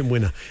 competition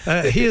winner.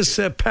 Here's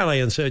Pele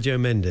and Sergio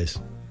Mendes.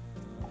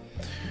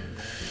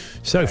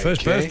 So,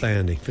 first birthday,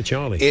 Andy, for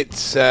Charlie.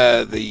 It's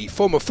the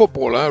former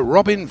footballer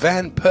Robin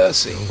Van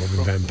Persie. Oh,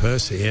 Robin Van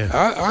Persie, yeah.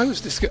 I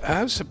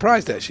was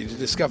surprised actually to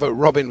discover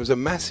Robin was a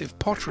massive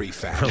pottery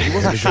fan. He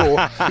wasn't sure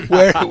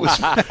where it was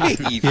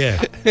made.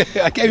 Yeah.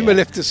 I gave him a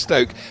lift to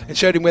Stoke and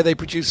showed him where they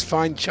produce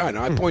fine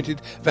china. I pointed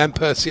Van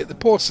Persie at the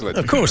porcelain.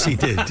 Of course he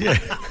did, yeah.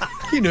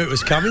 You knew it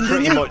was coming,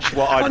 didn't you? Pretty much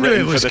what I'd I knew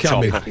written it was for the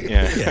coming. top.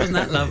 Yeah. Wasn't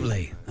that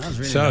lovely? That was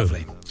really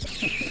lovely.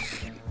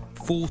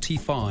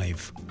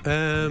 45.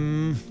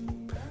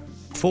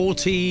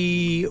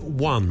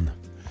 41.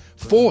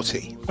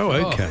 40. Oh,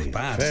 okay.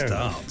 Bad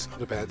start.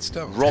 Not a bad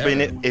start.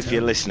 Robin, if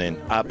you're listening.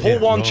 Paul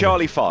 1,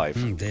 Charlie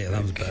 5. Dear,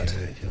 that was bad.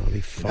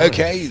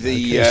 Okay,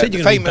 you said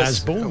you're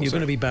famous... Going to be Bazball. You're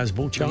going to be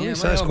Bazball, Charlie. Yeah,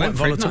 so that's quite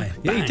volatile.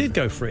 Yeah, he did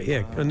go for it.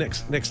 Yeah. And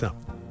next up.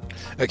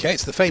 Okay,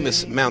 it's the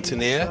famous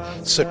mountaineer,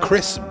 Sir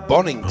Chris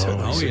Bonington.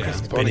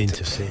 Been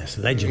into CS,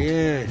 legend.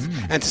 Yes.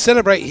 And to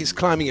celebrate his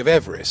climbing of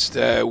Everest,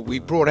 we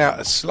brought out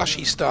a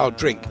slushy-style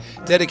drink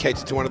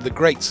dedicated to one of the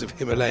greats of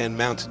Himalayan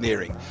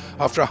mountaineering.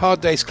 After a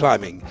hard day's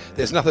climbing,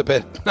 there's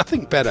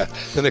nothing better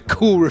than a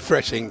cool,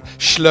 refreshing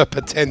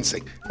Sherpa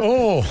Tenzing.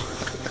 Oh,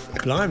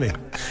 blimey.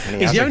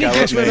 He's the only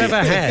guest we've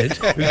ever had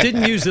who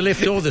didn't use the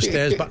lift or the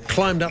stairs, but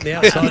climbed up the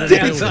outside of the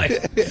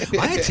building.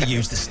 I had to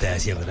use the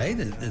stairs the other day.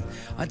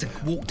 I had to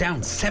walk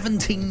down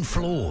 17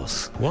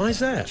 floors. Why is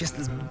that? Just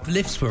the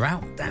lifts were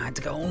out. I had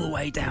to go all the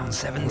way down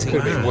 17.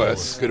 Could have been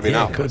worse. Could have been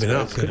up. Could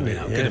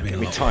have been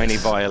My tiny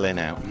violin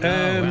out.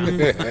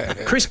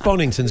 Chris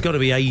Bonington's got to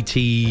be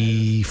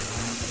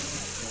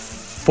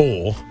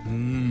 84.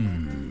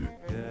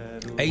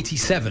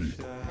 87.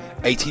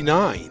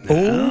 89.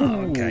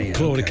 Okay.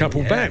 Clawed a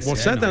couple back.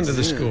 What's that done to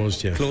the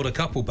scores, Jeff? Clawed a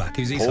couple back.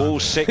 Who's he?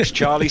 Paul 6,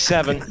 Charlie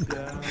 7.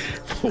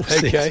 Paul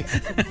 6. Okay.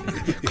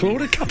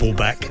 Clawed a couple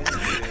back.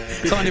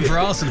 Signing for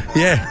Arsenal.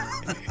 Yeah.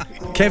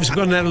 Kev's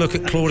going to have a look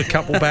at Claude a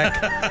couple back.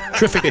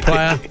 Terrific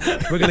player.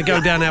 We're going to go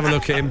down and have a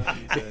look at him.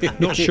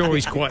 Not sure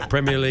he's quite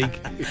Premier League.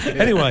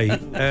 Anyway,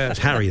 it's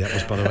Harry, that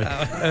was, by the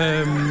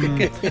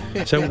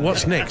way. So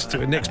what's next?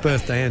 Next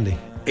birthday, Andy?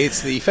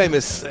 It's the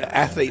famous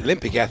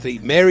Olympic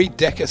athlete, Mary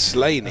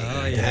Decker-Slaney.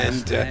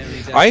 And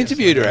I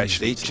interviewed her,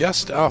 actually,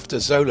 just after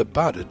Zola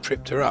Budd had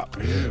tripped her up.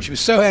 Yeah. She was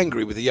so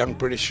angry with the young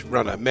British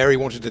runner, Mary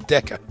wanted a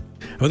Decker.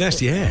 Oh,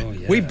 that's, yeah.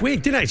 We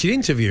did actually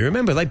interview her.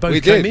 Remember, they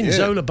both came in,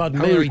 Zola Budd,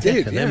 Mary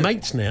Decker. They're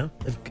mates now.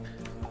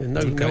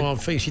 No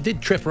hard feelings. She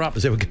did trip her up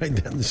as they were going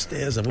down the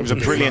stairs. It was a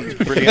brilliant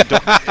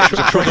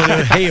trod on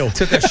her heel.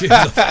 Took her shoes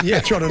off. Yeah,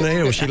 trod on her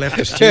heel. She left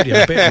the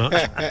studio a bit much.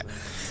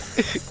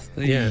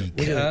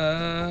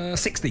 Yeah.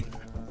 60.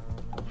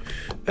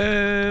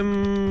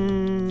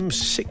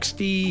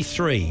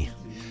 63.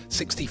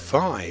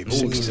 65.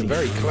 Oh, these are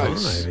very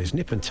close. It's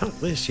nip and tuck,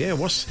 this. Yeah.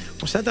 What's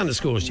that done to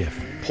scores, Jeff?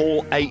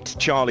 Paul 8,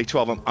 Charlie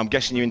 12. I'm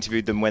guessing you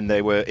interviewed them when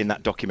they were in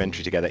that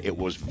documentary together. It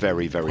was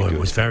very, very good. It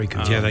was very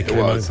good. Yeah, they came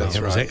over.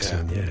 It was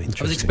excellent. Yeah, I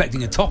was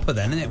expecting a topper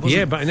then, and it wasn't.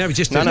 Yeah, but no,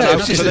 just no.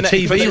 Just a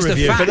TV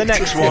review. For the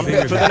next one. For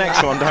the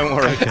next one, don't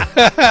worry.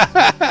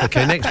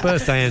 Okay, next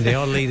birthday, Andy.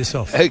 I'll lead us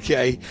off.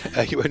 Okay,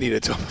 you won't need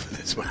a topper for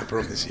this one, I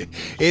promise you.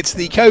 It's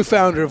the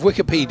co-founder of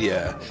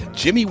Wikipedia,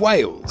 Jimmy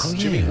Wales. Oh, yeah.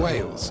 Jimmy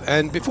Wales.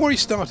 And before he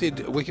started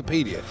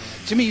Wikipedia,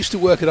 Jimmy used to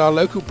work at our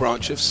local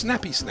branch of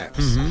Snappy Snaps.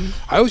 Mm-hmm.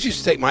 I always used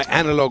to take my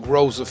analogue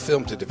rolls of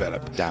film to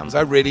develop, because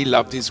I really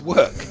loved his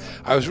work.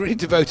 I was really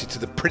devoted to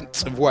the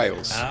Prince of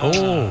Wales.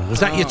 Oh, was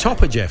that your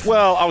topper, Jeff?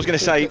 Well, I was going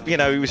to say, he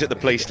was at the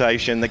police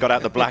station, they got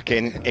out the black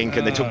ink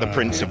and they took the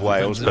Prince of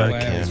Wales.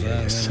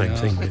 Same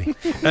thing, really.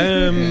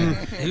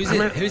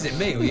 Who's it,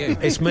 me or you?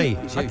 It's me.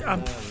 I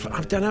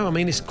don't know. I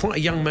mean, it's quite a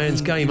young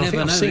man's game. I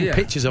think I've seen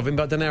pictures of him,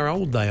 but I don't know how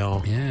old they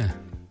are. Yeah.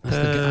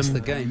 That's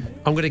the game.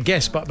 I'm going to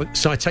guess, but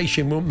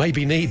citation may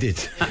be needed.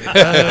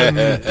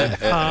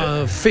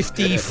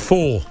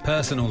 54.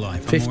 Personal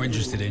life, I'm more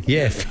interested in.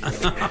 Yeah,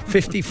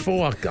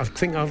 54. I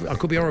think I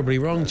could be horribly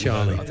wrong,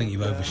 Charlie. I think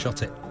you've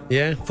overshot it.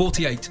 Yeah?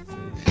 48.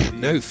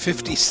 No,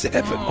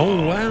 57.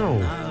 Oh, wow.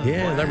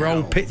 Yeah, they were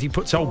old pictures. He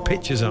puts old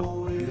pictures up.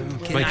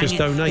 Make us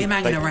donate. Him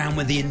hanging around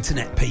with the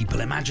internet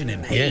people. Imagine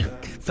him. Hey,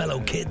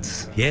 fellow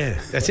kids. Yeah,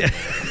 that's it.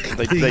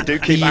 They do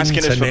keep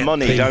asking us for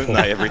money, don't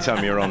they, every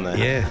time you're on there?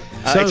 Yeah.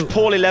 It's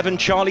Paul 11,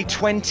 Charlie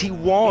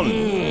 21.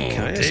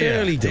 Okay, it's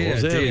early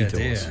doors.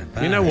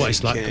 You know what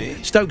it's like.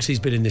 Stokesy's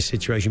been in this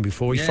situation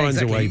before. He finds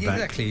a way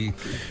back. Exactly.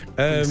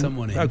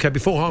 Okay,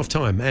 before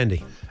half-time,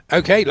 Andy.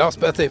 Okay, last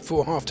birthday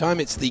before half-time.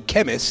 It's the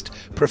chemist,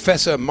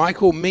 Professor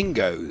Michael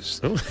Mingos.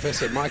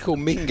 Professor Michael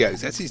Mingos,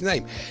 that's his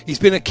name. He's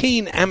been a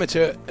keen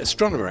amateur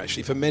astronomer,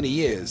 actually, for many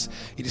years.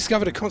 He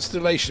discovered a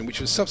constellation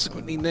which was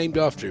subsequently named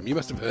after him. You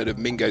must have heard of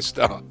Mingo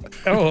Star.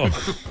 Oh,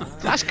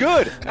 that's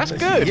good. That's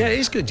good. Yeah,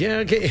 it's good. Yeah,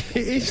 okay.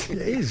 It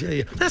is.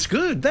 Yeah. That's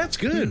good.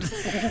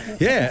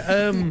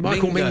 Yeah,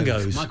 Michael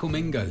Mingos. Michael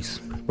Mingos.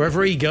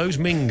 Wherever he goes,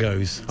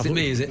 Mingos. Is it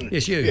me, is it?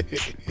 It's you.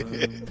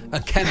 A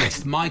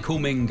chemist, Michael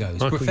Mingos.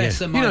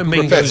 Professor Michael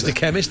Mingos, the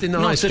chemist in the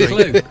high school. Not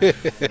a clue.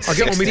 I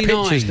get all my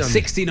pictures done.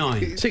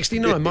 69.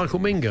 69, Michael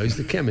Mingos,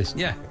 the chemist.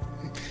 Yeah.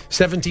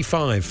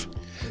 75.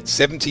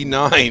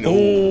 79.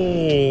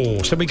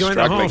 Oh, so we're going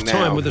to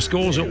half-time with the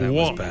scores at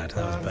what? That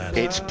was bad.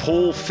 It's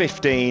Paul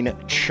 15,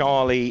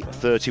 Charlie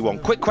 31.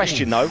 Quick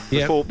question, though,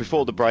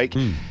 before the break.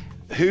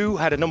 Who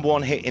had a number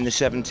one hit in the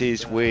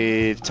 70s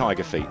with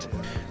Tiger Feet?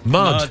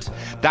 Mud.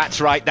 That's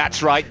right.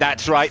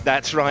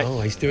 Oh,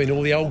 he's doing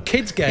all the old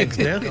kids' gags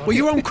now. Well,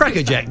 you're on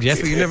Crackerjack,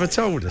 Jeff, but you never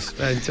told us.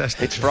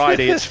 Fantastic. It's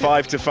Friday, it's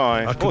 5 to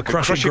 5. I could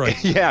crush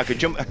it. Yeah, I could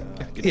jump off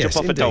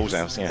a doll's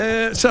house.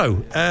 Yeah.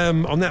 So,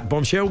 on that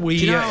bombshell, Do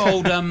you know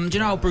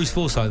how old Bruce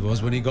Forsyth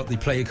was when he got the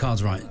play your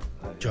cards right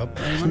job?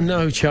 Anyone?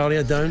 No, Charlie,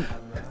 I don't.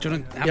 Do you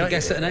want to have a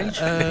guess at an age?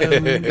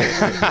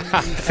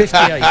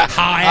 58.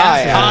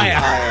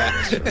 Higher.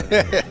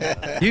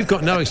 You've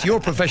got no excuse. You're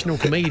a professional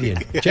comedian.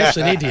 Jeff's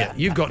an idiot.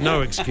 You've got no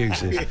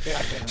excuses.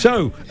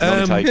 So,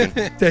 oh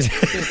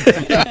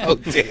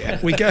dear.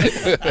 We go.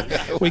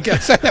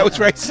 So that was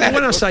very sad.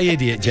 When I say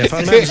idiot, Jeff,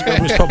 I know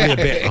it was probably a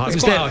bit high.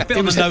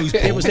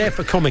 It was there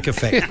for comic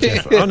effect,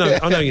 Jeff. I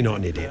know you're not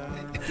an idiot.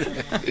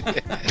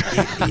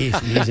 He's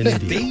an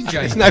idiot. DJ.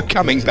 There's no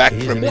coming back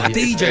from what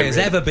DJ has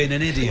ever been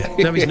an idiot.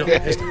 No, he's not.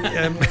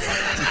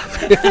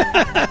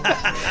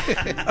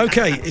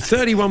 Okay, it's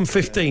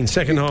 31:15,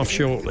 second half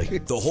shortly.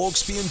 The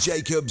Hawksby and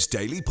Jacobs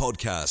Daily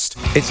Podcast.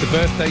 It's the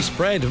birthday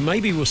spread, and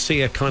maybe we'll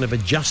see a kind of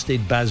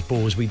adjusted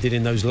Bazball as we did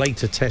in those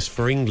later tests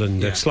for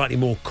England, a slightly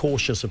more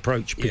cautious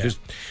approach, because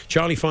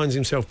Charlie finds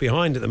himself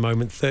behind at the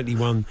moment,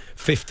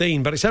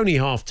 31-15, but it's only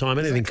half-time,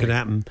 anything could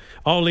happen.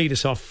 I'll lead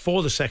us off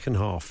for the second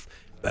half.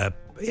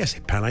 Yes,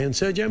 Palais and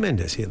Sergio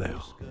Mendes, here they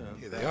are.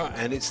 Here they are,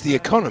 and it's the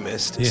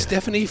economist,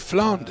 Stephanie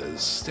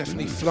Flanders.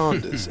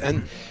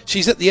 And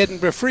she's at the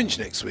Edinburgh Fringe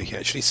next week,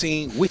 actually,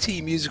 singing witty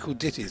musical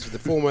ditties with the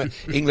former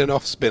England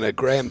off-spinner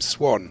Graham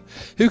Swan.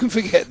 Who can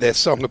forget their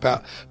song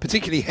about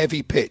particularly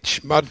heavy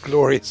pitch, Mud,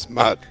 Glorious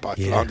Mud, by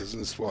Flanders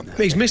and Swan.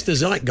 He's Mr.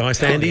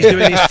 Zeitgeist, Andy. He's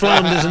doing his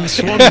Flanders and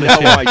Swan No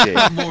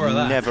idea. More of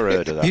that. Never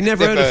heard of that. You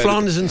never heard of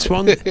Flanders and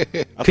Swan? I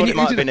thought it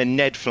might have been a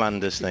Ned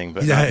Flanders thing,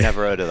 but I've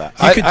never heard of that.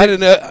 I had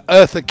an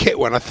Eartha Kitt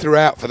one I threw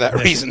out for that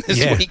reason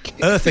this week.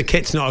 Eartha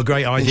Kitt's not a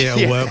great idea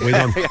to work with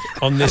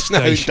on this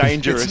station.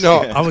 Dangerous. It's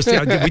not.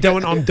 We don't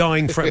want I'm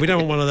dying for it. We don't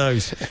want one of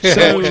those.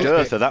 So watched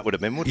Eartha, that would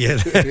have been, wouldn't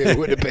it? It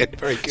would have been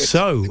very good.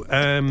 So,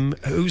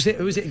 who's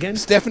it again?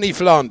 Stephanie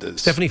Flanders.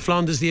 Stephanie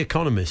Flanders, the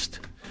economist.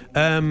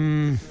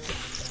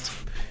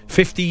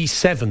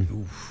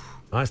 57.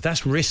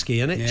 That's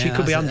risky, isn't it? Yeah, she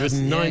could be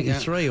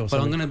 193 or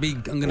something. But I'm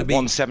going to be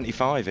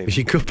 175. Even.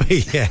 She could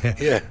be,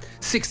 yeah.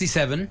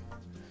 67.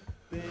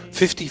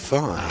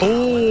 55.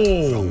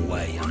 Oh,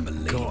 way,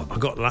 unbelievable. God, I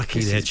got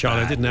lucky there,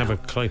 Charlie. I didn't have a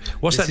clue.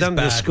 What's that done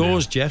to the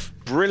scores, Jeff?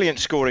 Brilliant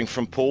scoring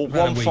from Paul.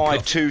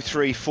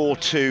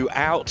 1-5-2-3-4-2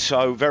 out,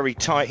 so very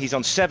tight. He's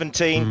on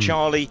 17.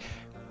 Charlie,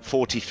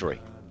 43.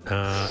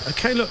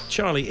 Okay, look,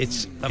 Charlie,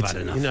 it's had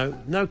enough.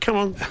 No, come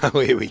on. Oh,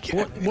 here we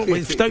go.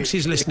 If Stokes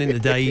is listening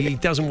today, he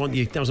doesn't want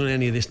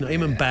any of this.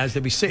 Him and Baz,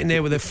 they'll be sitting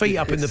there with their feet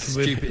up in the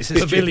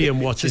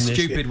pavilion watching this. It's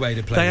a stupid way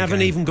to play. They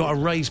haven't even got a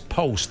raised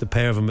pulse, the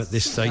pair of them, at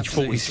this stage.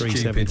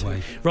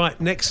 43-70. Right,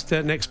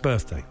 next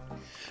birthday.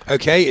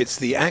 Okay, it's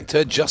the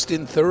actor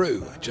Justin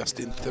Theroux.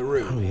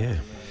 Oh, yeah.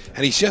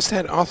 And he's just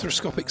had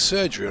arthroscopic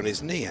surgery on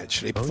his knee,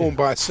 actually, performed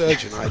by a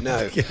surgeon I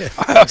know.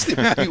 I asked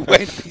him how he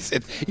went. He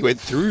said he went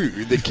through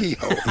the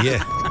keyhole.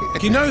 Yeah.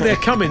 You know they're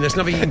coming. There's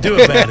nothing you can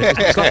do about it.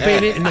 It's like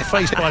being hit in the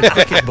face by a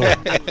cricket ball.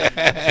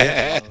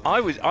 Yeah.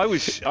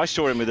 I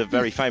saw him with a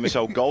very famous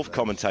old golf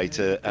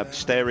commentator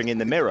staring in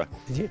the mirror.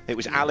 It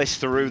was Alice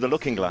Theroux, the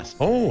Looking Glass.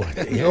 Oh,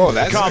 yeah. Oh,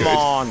 that's Come good.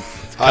 on.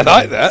 I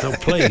like that. Oh,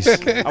 please.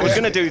 I was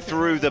going to do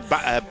Through the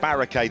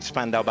Barricade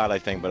Spandau Ballet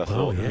thing, but I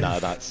thought, no,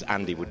 that's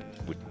Andy would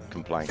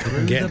complain.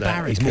 Get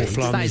that. He's more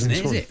Flanders than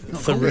Swan. It's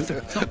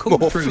not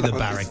called Through the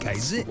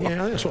Barricades, is it?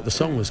 Yeah, that's what the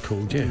song was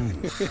called, yeah.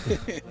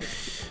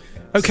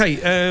 Okay,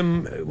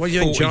 what are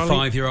you doing,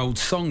 Charlie? 45-year-old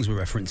songs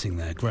we're referencing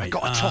there. Great.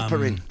 Got a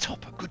topper in. Good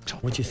topper.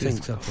 What do you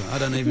think? I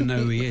don't even know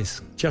who he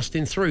is.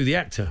 Justin Theroux, the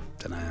actor.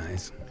 Don't know who he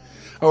is.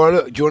 Oh,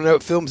 look, do you want to know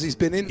what films he's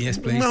been in? Yes,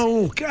 please.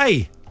 No,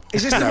 okay.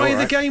 Is this the way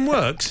the game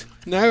works?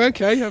 No,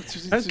 okay.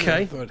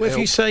 Okay. Well, if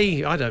you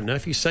say, I don't know,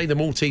 if you say the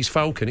Maltese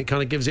Falcon, it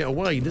kind of gives it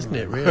away, doesn't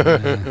it,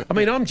 really? I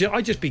mean,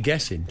 I'd just be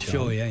guessing,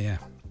 Charlie. Sure, yeah.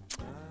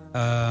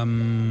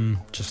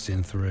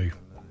 Justin Theroux.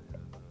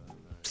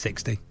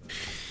 60.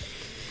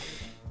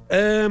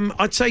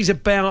 I'd say he's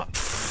about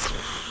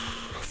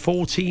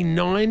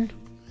 49.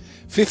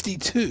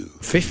 52.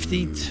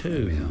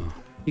 52.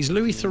 He's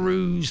Louis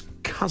Theroux's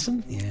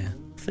cousin. Yeah.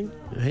 I think,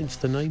 hence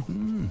the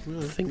name.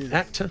 I think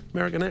actor,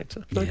 American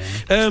actor. Yeah.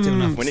 Still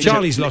nothing.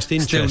 Charlie's lost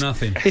interest. Still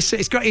nothing.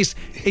 It's great.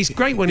 He's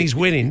great when he's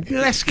winning.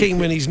 Less keen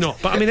when he's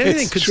not. But I mean,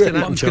 anything could still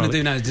happen. What I'm just going to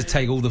do now is just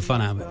take all the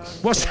fun out of it.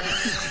 What's?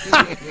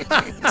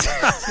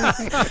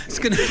 It's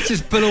going to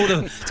just put all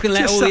the. It's going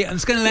to let all the. I'm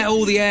just going to let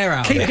all the air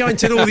out. Keep of going it.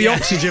 till all the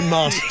oxygen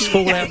masks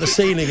fall out the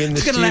ceiling in the studio.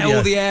 It's going to let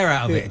all the air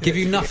out of it. Give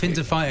you nothing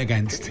to fight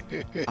against.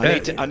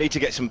 I need to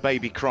get some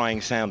baby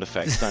crying sound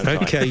effects. Don't I?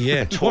 Okay,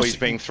 yeah. Toys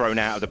being thrown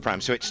out of the pram.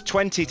 So it's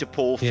 20 to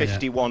Paul,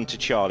 51 to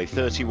Charlie,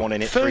 31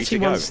 in it, 3 to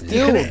go.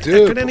 Still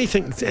doable. Could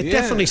anything?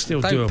 Definitely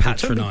still Don't doable.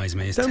 Patronise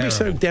me. It's Don't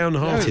terrible. be so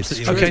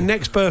downhearted. Okay,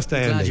 next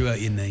birthday, Glad Andy. you hurt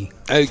your knee.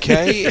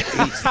 Okay.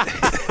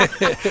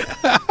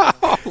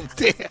 Oh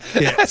dear,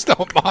 that's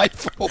not my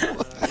fault.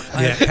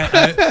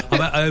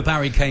 I hope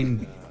Harry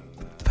Kane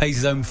pays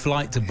his own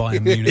flight to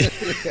Bayern Munich.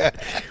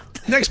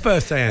 Next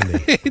birthday,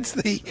 Andy. It's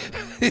the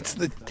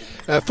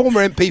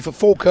former MP for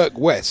Falkirk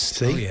West,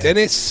 See?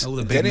 Dennis. All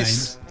the big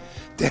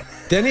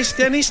Dennis.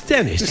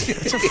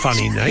 That's a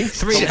funny name.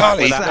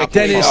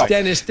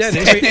 Dennis.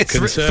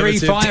 3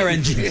 fire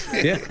engines.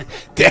 Yeah.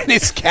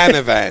 Dennis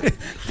Canavan.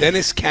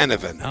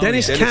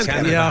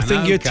 Yeah, I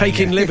think you're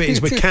taking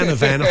liberties with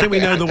Canavan. I think we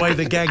know the way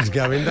the gag's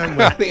going, don't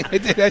we? I think I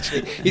did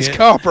actually. His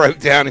car broke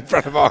down in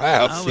front of our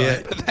house.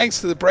 But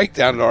thanks to the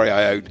breakdown lorry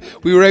I owned,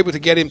 we were able to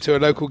get him to a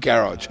local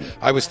garage.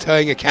 I was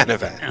towing a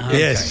Canavan.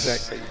 Yes.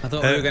 Exactly. I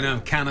thought we were going to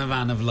have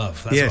Canavan of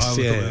Love. That's what I thought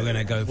we were going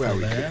to go for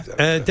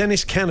there.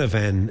 Dennis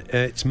Canavan,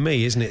 it's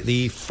me, isn't it?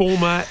 The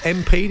former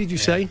MP, did you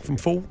say? From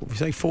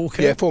Falkirk?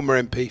 Yeah,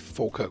 former MP,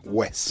 Falkirk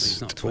West.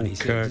 He's not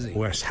 26, Falkirk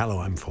West. Hello,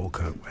 I'm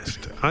Falkirk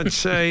West. I'd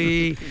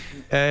say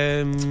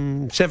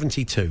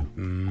 72.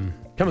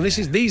 Come on,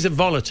 these are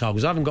volatile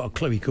because I haven't got a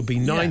clue. He could be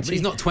 90. But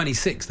he's not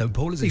 26 though,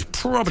 Paul, is he? He's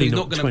probably so he's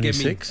not going to give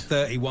me 26.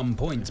 31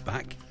 points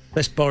back.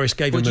 Unless Boris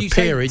gave him a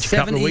peerage a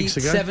couple of weeks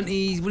ago.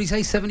 70, what did he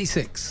say,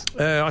 76?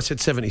 I said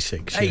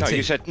 76. 80. No,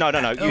 you said, no.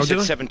 You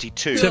said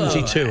 72.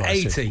 72, I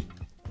 80. said.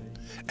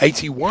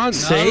 81.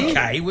 See?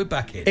 Okay, we're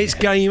back in. It's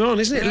game on,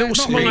 isn't it? A little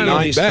smile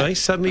on his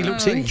face. Suddenly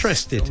looks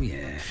interested. Oh,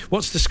 yeah.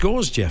 What's the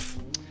scores, Jeff?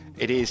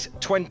 It is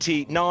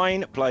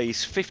 29,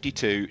 plays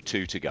 52,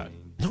 2 to go.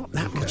 Not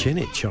that much in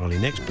it, Charlie.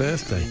 Next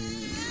birthday.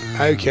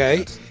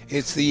 Okay.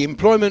 It's the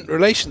Employment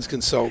Relations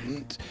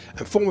Consultant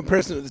and former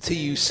President of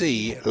the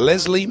TUC,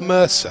 Leslie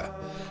Mercer.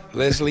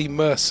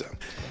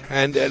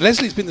 And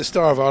Leslie's been the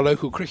star of our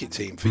local cricket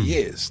team for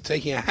years,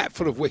 taking a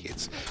hatful of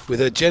wickets with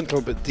her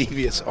gentle but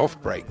devious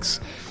off-breaks.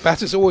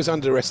 Batters always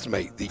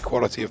underestimate the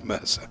quality of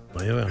Mercer.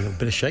 Well, a little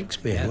bit of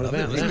Shakespeare. Yeah, what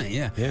about that? isn't it?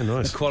 Yeah. Yeah,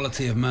 nice. The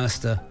quality of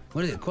Mercer.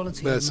 What is it?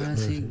 Quality Mercer. of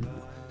mercy.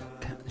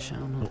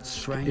 Shall not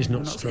strain. It's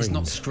not strained. It's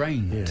not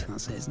strained. Yeah.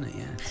 That's it, isn't it?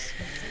 Yeah.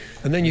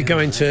 And then you go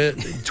into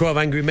 12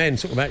 Angry Men,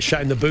 talking about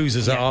shutting the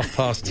boozers at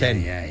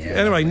 10:30. Yeah.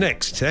 Anyway,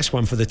 next, that's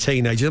one for the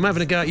teenagers. I'm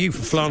having a go at you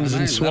for Flanders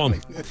and Swan.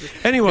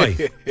 Anyway,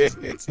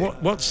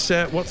 what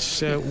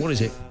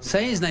is it?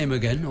 Say his name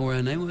again, or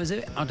her name. What was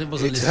it? I wasn't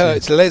It's listening. her.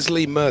 It's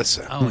Leslie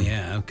Mercer. Oh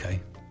yeah,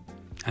 okay.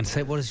 And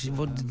say what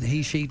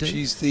did she do?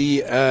 She's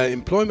the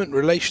Employment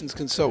Relations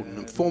Consultant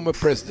and former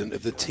President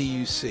of the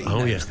TUC. Oh,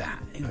 Who yeah. knows that?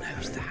 Who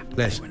knows that?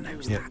 Les. Everyone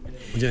knows Yeah. that.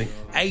 What do you think?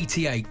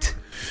 88.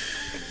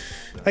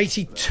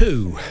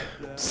 82.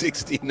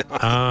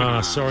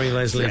 69. Sorry,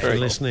 Leslie, for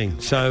listening.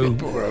 So,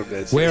 Poor old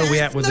Leslie. where are we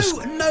at with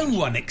No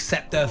one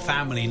except her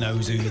family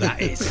knows who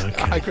that is.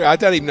 I agree. I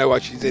don't even know why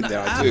she's in there.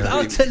 I do agree.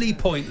 Utterly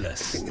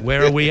pointless.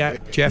 Where are we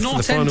at, Jeff, for Not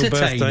the final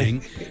entertaining.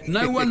 birthday?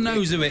 No one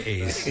knows who it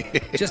is.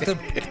 Just a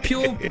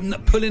pure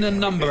pulling a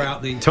number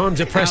out the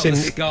Times are pressing, out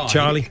the sky.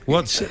 Charlie.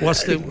 What's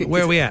the?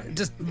 Where are we at?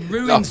 Just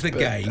ruins the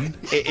game.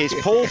 It is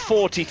Paul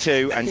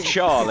 42 and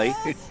Charlie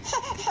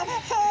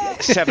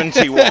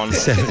 71.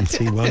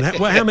 71.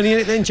 Well, how many in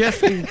it then, Jeff?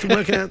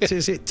 Working out,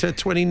 is it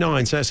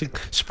 29? So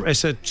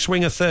it's a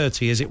swing of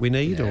 30, is it we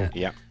need? Yeah. Or?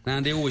 Yeah.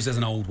 Andy always does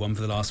an old one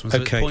for the last one, so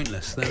Okay. it's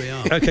pointless. There we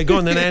are. Okay, go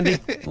on then, Andy.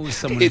 Always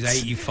someone who's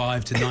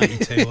 85 to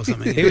 92 or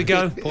something. Here we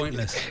go.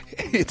 Pointless.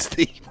 It's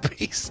the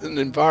peace and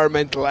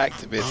environmental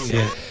activist,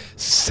 yeah.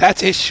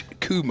 Satish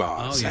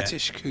Kumar. Oh, yeah.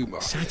 Satish Kumar.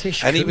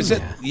 Satish And he was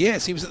Kumar.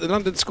 he was at the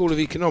London School of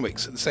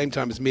Economics at the same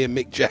time as me and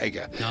Mick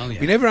Jagger. Oh,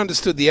 yeah. We never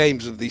understood the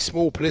aims of the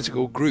small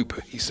political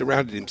group he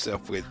surrounded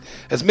himself with.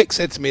 As Mick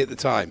said to me at the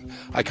time,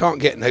 I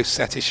can't get no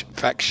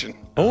satisfaction.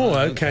 Oh,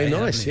 okay,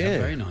 nice, lovely. yeah.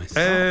 Very nice.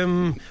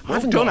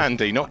 Well done,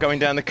 Andy, not going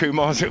down the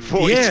Kumars at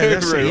 42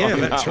 that's route it,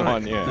 on that's that right.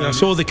 one. Yeah. I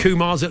saw the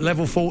Kumars at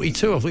level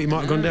 42. I thought you might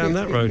have gone down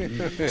that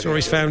road. Saw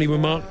his family with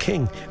Mark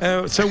King.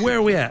 So where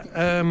are we at?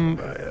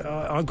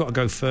 I've got to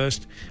go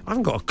first. I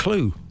haven't got a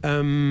clue.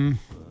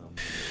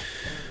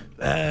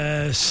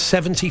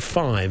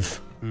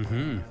 75.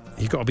 Mm-hmm.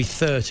 You've got to be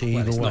 30 Well,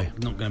 either it's way.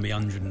 not going to be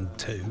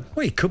 102.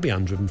 Well, he could be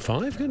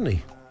 105, couldn't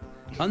he?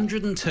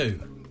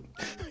 102.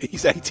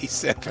 He's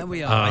 87. There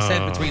we are. I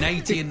said between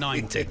 80 and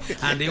 90.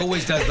 And he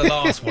always does the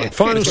last one.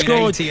 Final between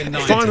score, 80 and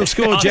 90. final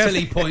score, Jeff.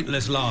 Utterly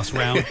pointless last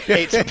round.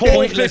 It's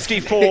Paul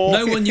 54.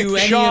 No one knew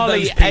any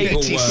Charlie of those people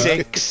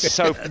 86.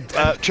 So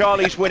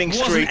Charlie's winning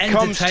Wasn't streak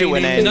comes to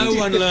an end. No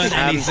one learned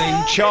anything.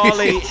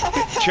 Charlie.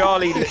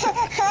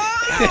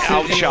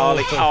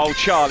 Oh,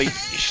 Charlie.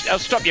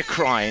 Stop your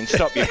crying.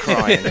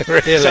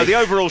 Really? So the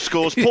overall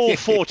score's Paul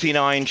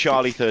 49,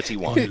 Charlie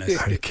 31.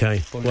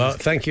 Okay. Well,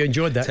 thank you.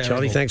 Enjoyed that, Terrible.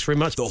 Charlie. Thanks very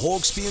much. The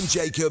Hawksby and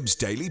Jacobs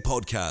Daily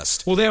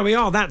Podcast. Well, there we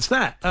are. That's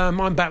that.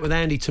 I'm back with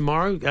Andy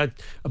tomorrow.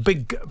 A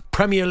big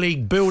Premier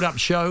League build-up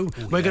show.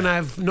 We're going to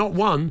have not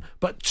one,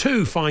 but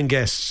two fine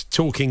guests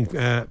talking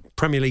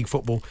Premier League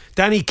football.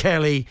 Danny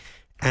Kelly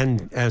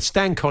and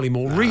Stan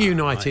Collymore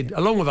reunited,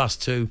 along with us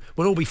two.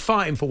 We'll all be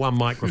fighting for one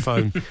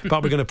microphone,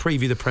 but we're going to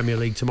preview the Premier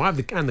League tomorrow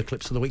and the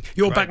clips of the week.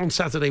 You're back on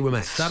Saturday with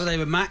Max. Saturday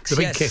with Max, The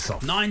big yes.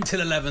 kickoff. 9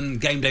 till 11,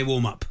 game day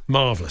warm-up.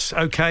 Marvellous.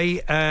 Okay,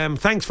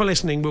 thanks for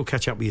listening. We'll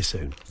catch up with you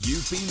soon.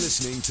 You've been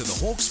listening to the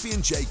Hawksby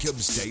and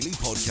Jacobs Daily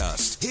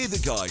Podcast. Hear the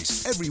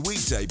guys every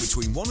weekday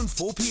between 1 and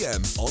 4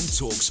 p.m. on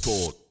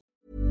TalkSport.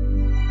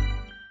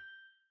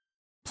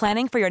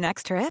 Planning for your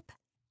next trip?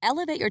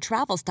 Elevate your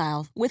travel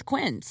style with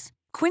Quince.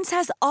 Quince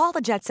has all the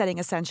jet-setting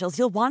essentials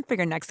you'll want for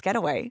your next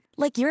getaway,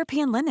 like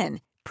European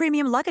linen,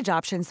 premium luggage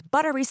options,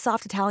 buttery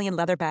soft Italian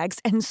leather bags,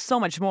 and so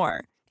much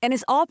more. And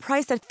is all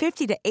priced at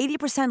 50 to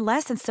 80%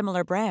 less than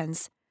similar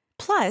brands.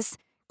 Plus,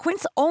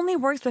 Quince only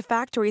works with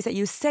factories that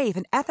use safe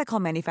and ethical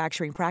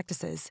manufacturing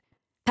practices.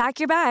 Pack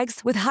your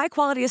bags with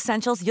high-quality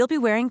essentials you'll be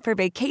wearing for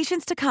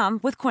vacations to come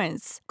with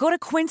Quince. Go to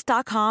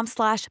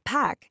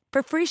quince.com/pack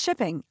for free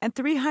shipping and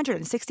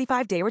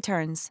 365-day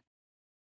returns.